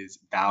that is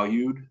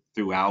valued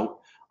throughout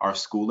our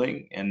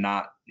schooling and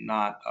not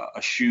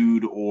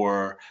eschewed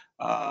or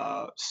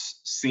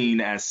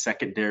seen as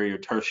secondary or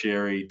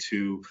tertiary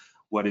to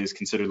what is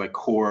considered like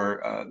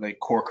core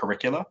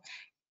curricula.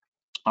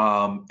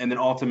 And then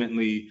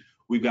ultimately,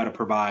 we've got to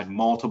provide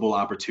multiple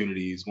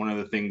opportunities. One of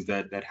the things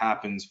that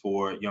happens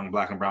for young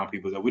Black and Brown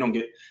people is that we don't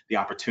get the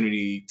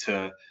opportunity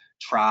to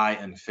try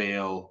and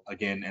fail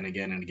again and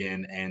again and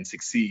again and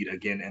succeed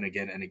again and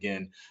again and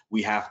again.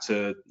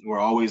 We're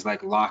always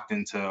like locked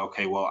into,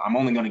 okay, well, I'm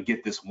only going to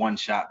get this one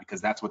shot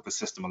because that's what the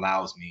system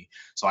allows me.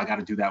 So I got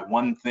to do that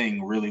one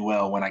thing really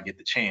well when I get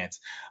the chance.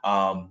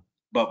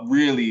 But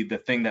really, the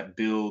thing that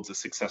builds a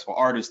successful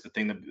artist, the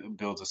thing that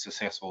builds a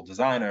successful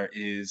designer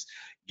is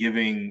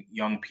giving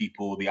young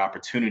people the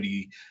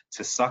opportunity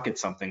to suck at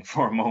something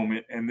for a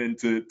moment and then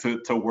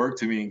to work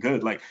to being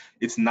good. Like,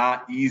 it's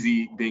not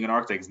easy being an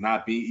architect. It's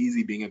not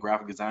easy being a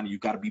graphic designer.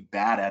 You've got to be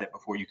bad at it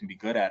before you can be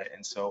good at it.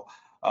 And so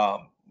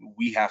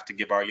we have to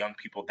give our young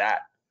people the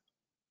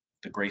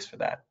grace for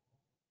that.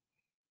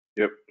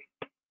 Yep.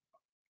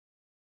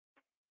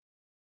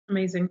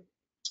 Amazing.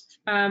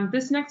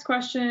 This next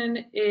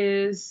question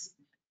is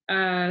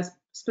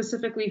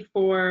specifically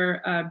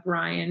for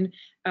Bryan.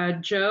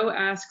 Joe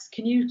asks,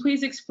 can you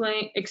please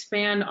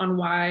expand on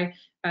why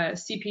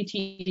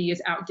CPTD is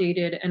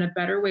outdated and a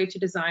better way to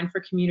design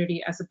for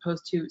community as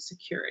opposed to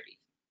security?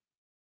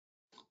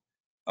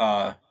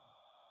 Maybe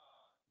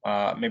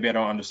I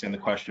don't understand the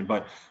question,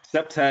 but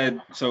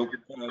CPTED, so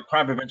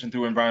crime prevention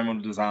through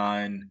environmental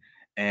design,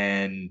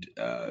 and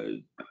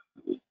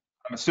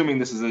I'm assuming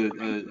this is a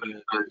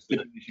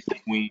stipulation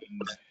between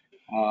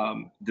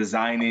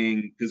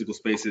designing physical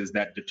spaces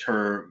that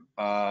deter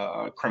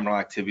criminal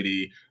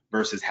activity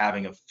versus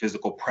having a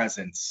physical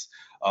presence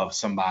of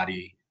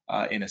somebody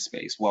in a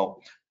space.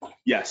 Well,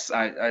 yes,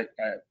 I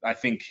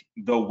think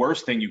the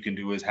worst thing you can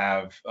do is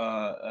have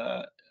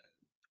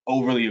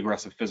overly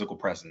aggressive physical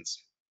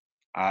presence.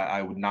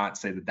 I would not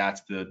say that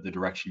that's the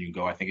direction you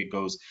go. I think it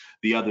goes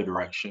the other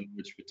direction,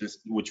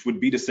 which would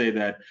be to say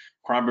that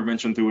crime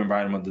prevention through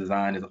environmental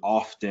design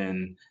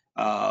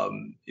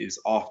is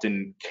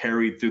often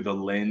carried through the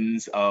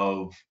lens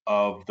of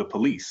the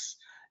police.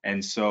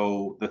 And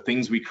so the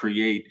things we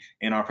create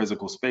in our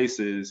physical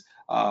spaces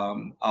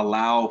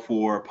allow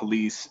for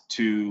police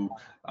to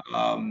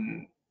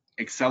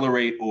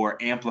accelerate or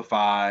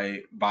amplify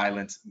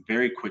violence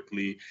very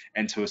quickly,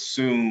 and to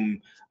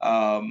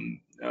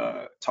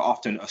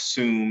often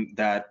assume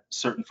that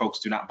certain folks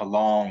do not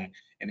belong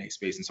in a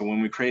space. And so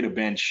when we create a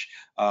bench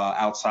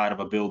outside of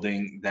a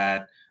building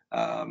that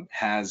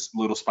has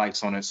little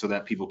spikes on it so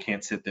that people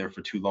can't sit there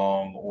for too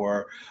long,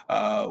 or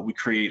we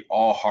create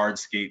all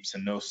hardscapes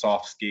and no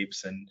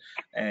softscapes, and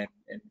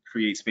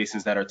create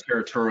spaces that are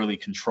territorially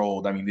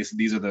controlled. I mean,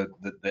 these are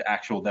the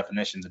actual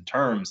definitions and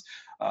terms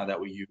that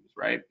we use,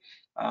 right?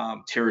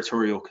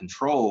 Territorial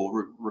control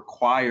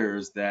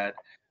requires that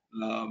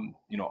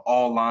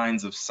all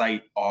lines of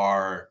sight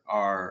are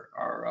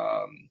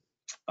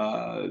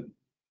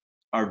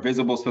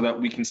visible, so that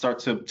we can start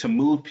to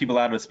move people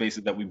out of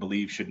spaces that we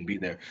believe shouldn't be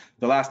there.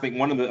 The last thing,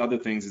 one of the other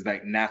things, is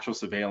that natural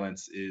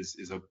surveillance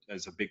is a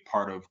big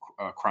part of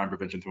crime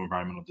prevention through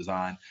environmental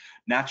design.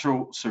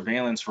 Natural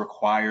surveillance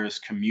requires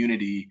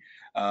community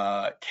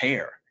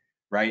care.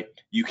 Right?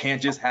 You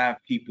can't just have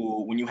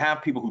people, when you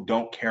have people who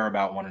don't care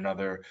about one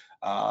another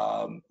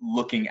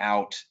looking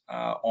out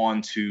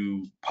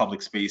onto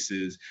public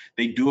spaces,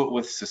 they do it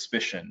with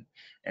suspicion.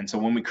 And so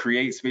when we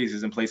create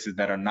spaces in places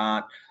that are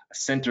not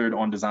centered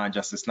on design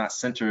justice, not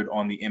centered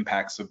on the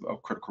impacts of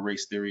critical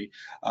race theory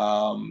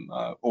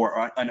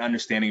or an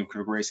understanding of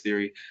critical race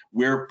theory,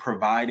 we're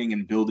providing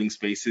and building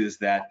spaces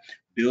that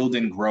build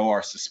and grow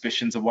our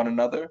suspicions of one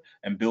another,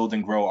 and build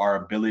and grow our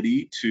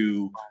ability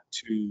to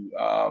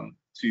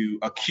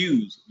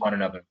accuse one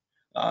another.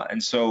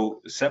 And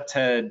so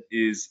CPTED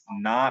is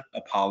not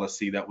a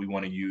policy that we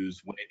want to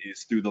use when it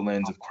is through the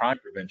lens of crime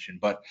prevention,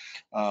 but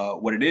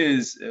what it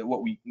is,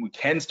 what we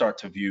can start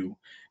to view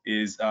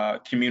is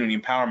community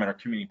empowerment, or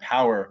community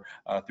power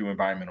through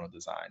environmental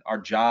design. Our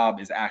job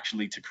is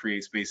actually to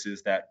create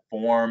spaces that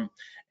form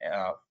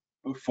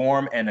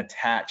and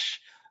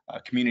attach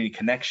community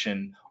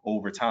connection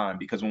over time,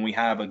 because when we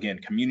have, again,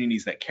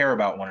 communities that care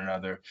about one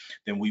another,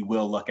 then we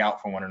will look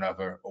out for one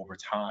another over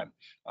time.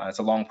 It's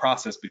a long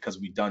process because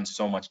we've done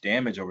so much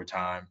damage over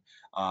time,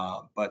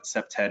 but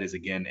CPTED is,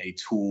 again, a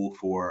tool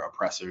for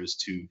oppressors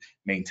to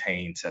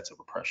maintain sets of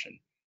oppression,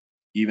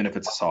 even if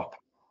it's a soft.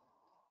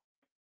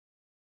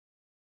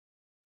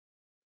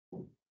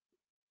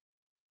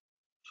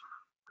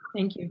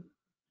 Thank you.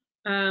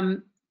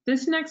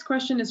 This next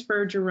question is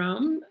for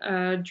Jerome.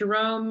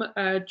 Jerome,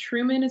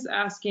 Truman is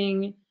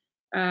asking,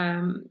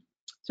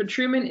 so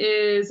Truman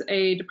is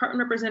a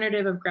department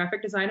representative of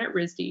graphic design at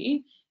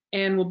RISD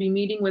and will be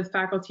meeting with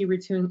faculty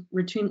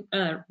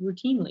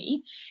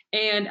routinely.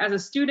 And as a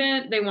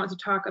student, they want to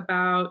talk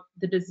about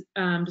the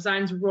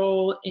design's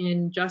role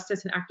in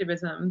justice and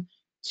activism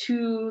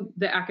to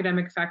the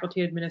academic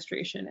faculty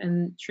administration.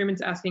 And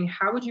Truman's asking,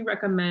 how would you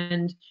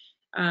recommend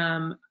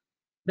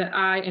that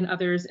I and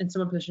others in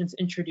similar positions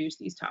introduce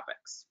these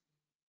topics?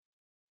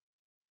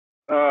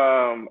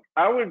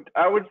 I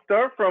would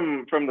start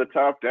from the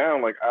top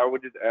down. Like, I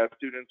would just ask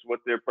students what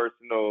their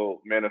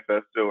personal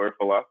manifesto or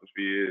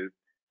philosophy is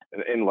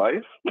in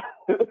life.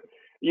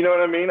 You know what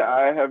I mean?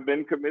 I have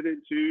been committed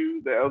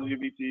to the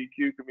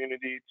LGBTQ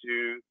community,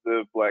 to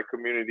the Black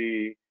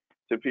community,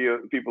 to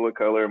people of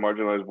color,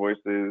 marginalized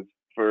voices,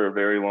 for a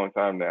very long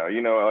time now.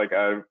 You know, like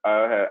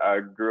I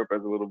grew up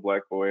as a little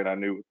Black boy, and I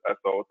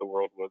saw what the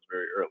world was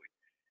very early.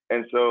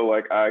 And so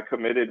like I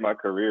committed my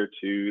career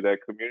to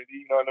that community,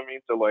 you know what I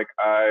mean? So like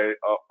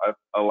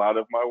a lot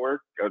of my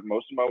work,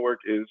 most of my work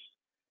is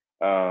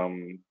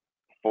um,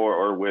 for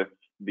or with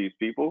these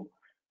people.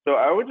 So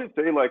I would just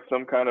say like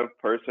some kind of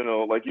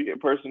personal, like you get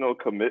personal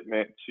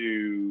commitment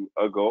to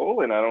a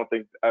goal, and I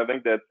think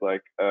that's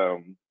like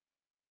that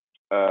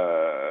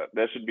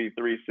should be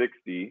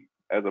 360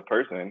 as a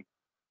person,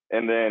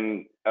 and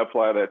then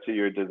apply that to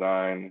your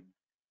design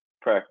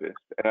practice.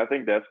 And I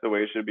think that's the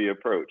way it should be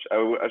approached. I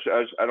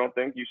don't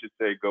think you should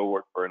say go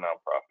work for a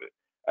nonprofit.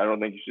 I don't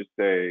think you should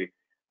say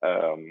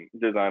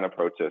design a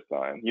protest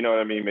sign. You know what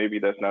I mean? Maybe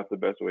that's not the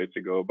best way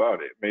to go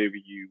about it.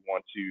 Maybe you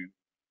want to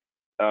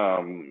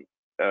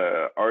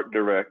art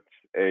direct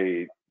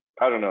a,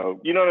 I don't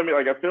know. You know what I mean?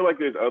 Like I feel like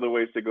there's other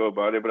ways to go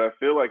about it, but I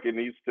feel like it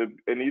needs to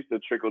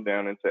trickle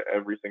down into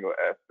every single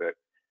aspect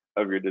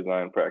of your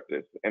design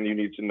practice, and you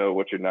need to know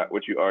what you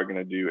are going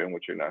to do and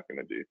what you're not going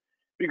to do,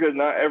 because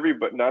not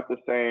the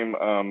same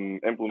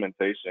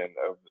implementation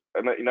of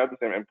not the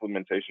same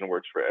implementation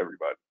works for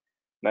everybody.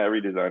 Not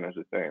every designer is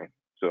the same.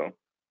 So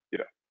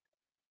yeah.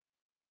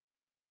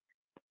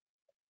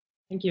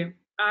 Thank you.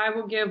 I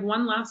will give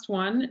one last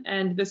one,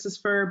 and this is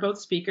for both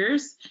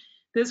speakers.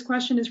 This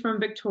question is from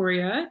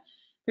Victoria.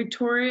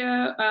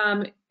 Victoria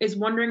is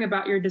wondering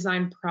about your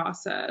design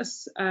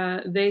process.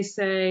 They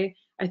say,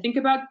 I think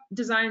about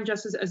design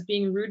justice as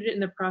being rooted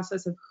in the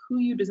process of who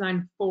you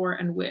design for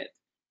and with.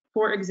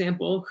 For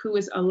example, who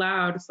is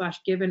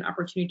allowed/given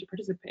opportunity to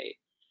participate.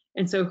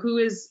 And so who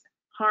is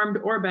harmed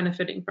or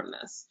benefiting from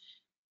this?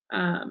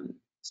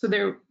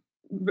 So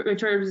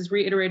Victoria is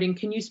reiterating,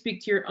 can you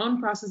speak to your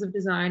own process of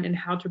design and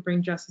how to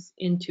bring justice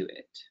into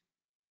it?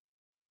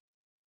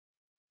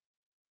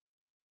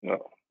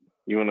 No.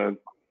 You want to?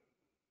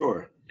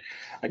 Sure,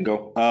 I can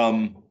go.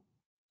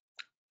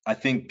 I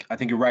think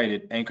you're right.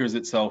 It anchors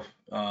itself,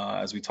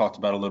 as we talked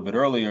about a little bit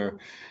earlier,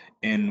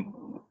 in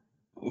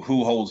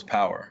who holds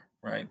power,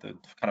 right? The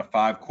kind of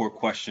 5 core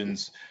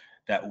questions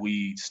that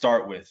we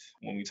start with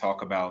when we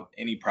talk about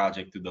any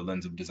project through the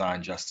lens of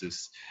design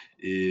justice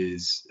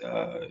is,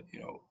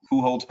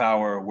 who holds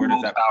power? Where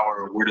does that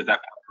power?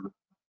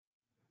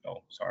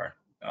 Oh, sorry.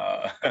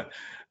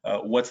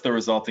 What's the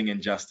resulting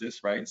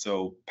injustice, right?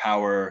 So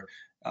power,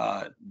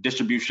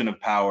 distribution of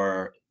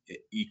power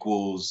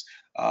equals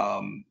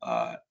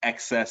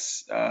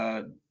excess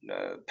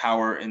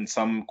power in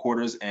some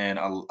quarters and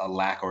a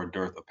lack or a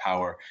dearth of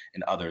power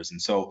in others. And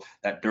so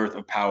that dearth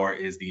of power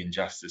is the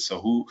injustice.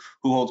 So who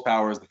holds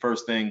power is the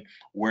first thing.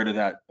 Where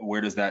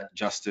does that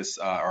justice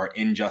or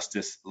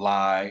injustice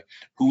lie?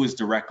 Who is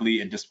directly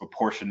and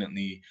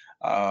disproportionately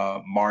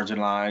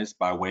marginalized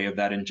by way of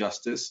that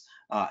injustice?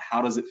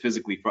 How does it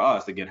physically, for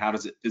us, again, how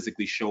does it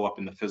physically show up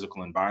in the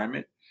physical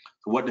environment?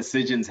 So what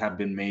decisions have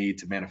been made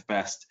to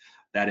manifest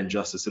that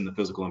injustice in the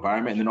physical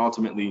environment? And then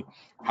ultimately,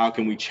 how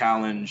can we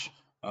challenge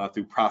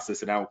through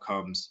process and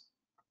outcomes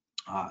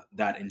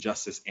that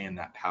injustice and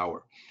that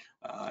power?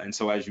 And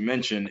so, as you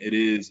mentioned, it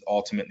is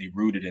ultimately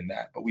rooted in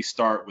that. But we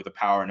start with a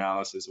power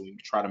analysis, and we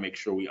try to make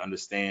sure we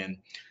understand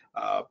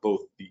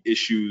both the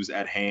issues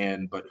at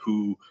hand, but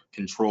who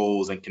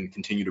controls and can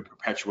continue to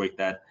perpetuate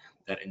that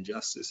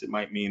injustice. It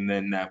might mean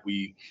then that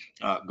we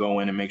go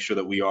in and make sure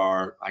that we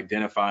are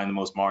identifying the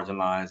most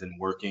marginalized and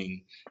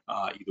working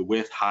either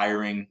with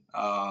hiring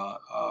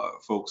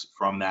folks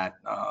from that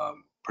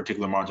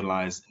particular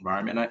marginalized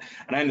environment.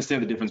 And I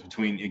understand the difference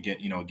between,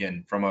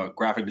 again, from a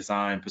graphic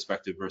design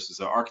perspective versus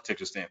an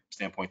architecture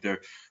standpoint,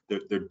 they're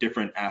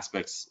different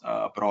aspects,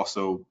 but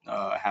also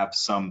have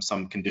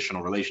some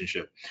conditional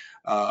relationship.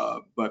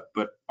 But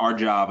our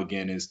job,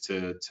 again, is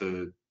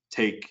to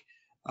take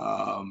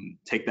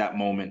that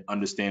moment,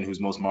 understand who's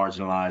most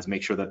marginalized,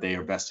 make sure that they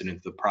are vested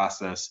into the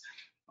process,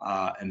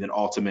 and then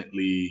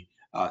ultimately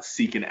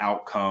seek an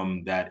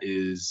outcome that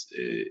is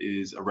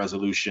a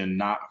resolution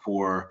not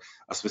for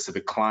a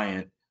specific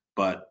client,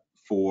 but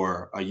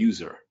for a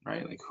user,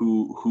 right? Like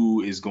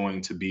who is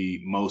going to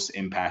be most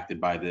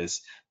impacted by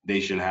this?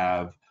 They should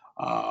have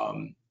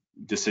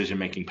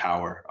decision-making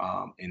power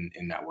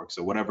in that work.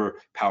 So whatever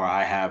power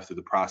I have through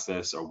the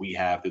process, or we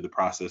have through the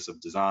process of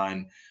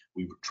design,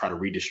 we try to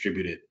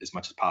redistribute it as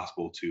much as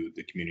possible to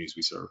the communities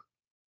we serve.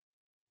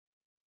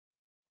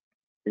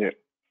 Yeah.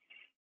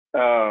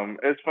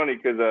 It's funny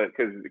because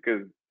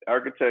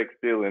architects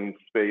deal in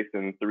space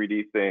and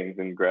 3D things,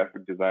 and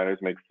graphic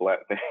designers make flat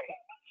things.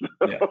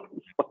 So Yeah.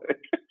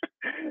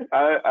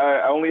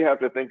 I only have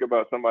to think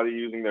about somebody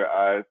using their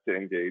eyes to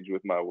engage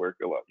with my work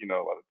a lot of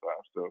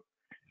times. So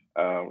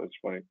it's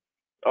funny.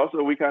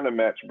 Also, we kind of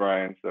match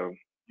Bryan, so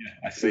Yeah,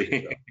 I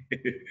see.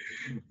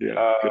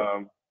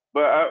 Yeah.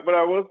 But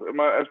I was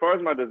as far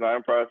as my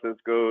design process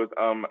goes,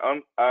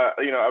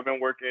 I've been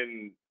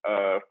working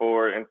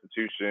for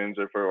institutions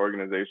or for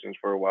organizations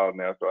for a while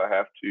now, so I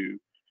have to,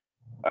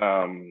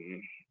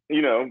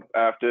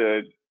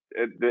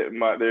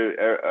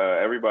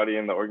 everybody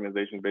in the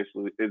organization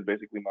is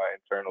basically my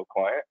internal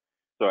client.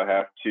 so I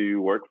have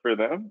to work for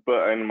them.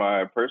 But in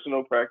my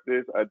personal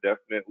practice, I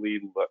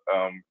definitely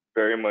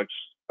very much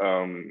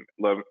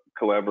love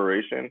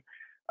collaboration.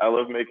 I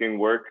love making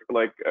work,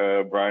 like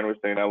Bryan was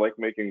saying. I like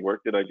making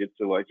work that I get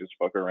to like just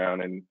fuck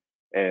around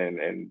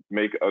and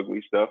make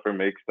ugly stuff or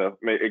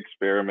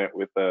experiment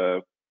with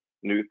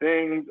new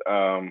things.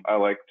 I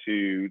like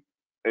to,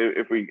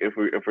 if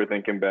we're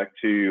thinking back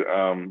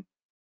to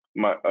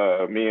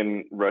me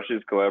and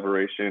Rush's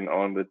collaboration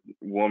on the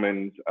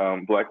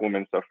Black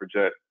woman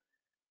suffragette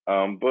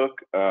book.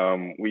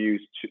 We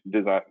used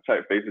design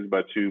typefaces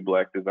by two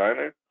Black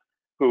designers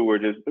who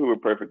were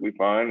perfectly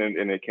fine,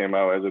 and it came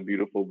out as a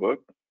beautiful book.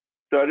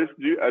 So I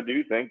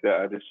do think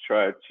that I just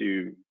try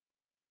to,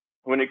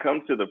 when it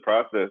comes to the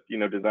process,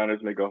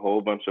 designers make a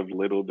whole bunch of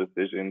little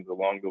decisions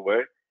along the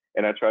way,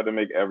 and I try to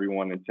make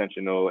everyone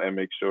intentional and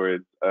make sure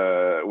it's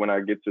when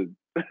I get to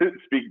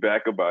speak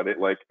back about it,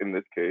 like in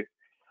this case,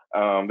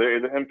 there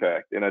is an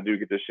impact, and I do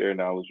get to share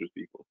knowledge with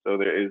people. So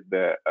there is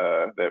that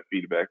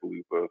feedback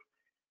loop of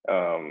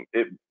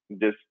it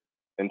just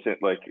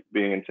like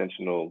being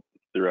intentional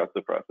throughout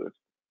the process.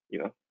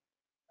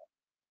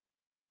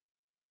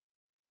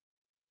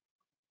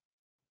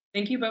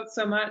 Thank you both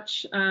so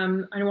much.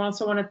 I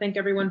also want to thank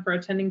everyone for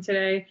attending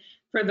today.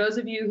 For those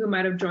of you who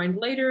might have joined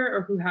later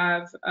or who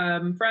have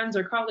friends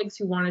or colleagues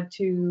who wanted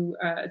to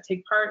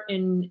take part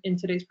in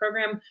today's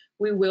program,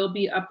 we will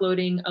be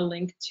uploading a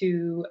link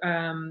to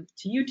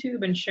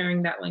YouTube and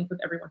sharing that link with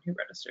everyone who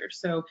registers.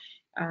 So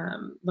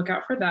look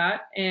out for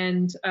that.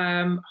 And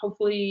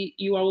hopefully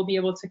you all will be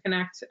able to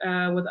connect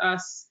with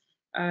us,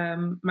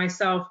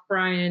 myself,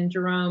 Bryan,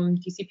 Jerome,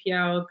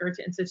 DCPL,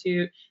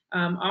 Goethe-Institut,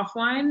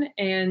 offline,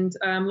 and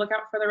look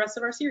out for the rest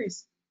of our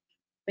series.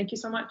 Thank you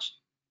so much.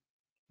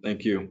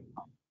 Thank you.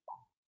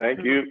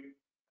 Thank you.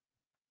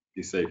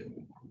 Be safe.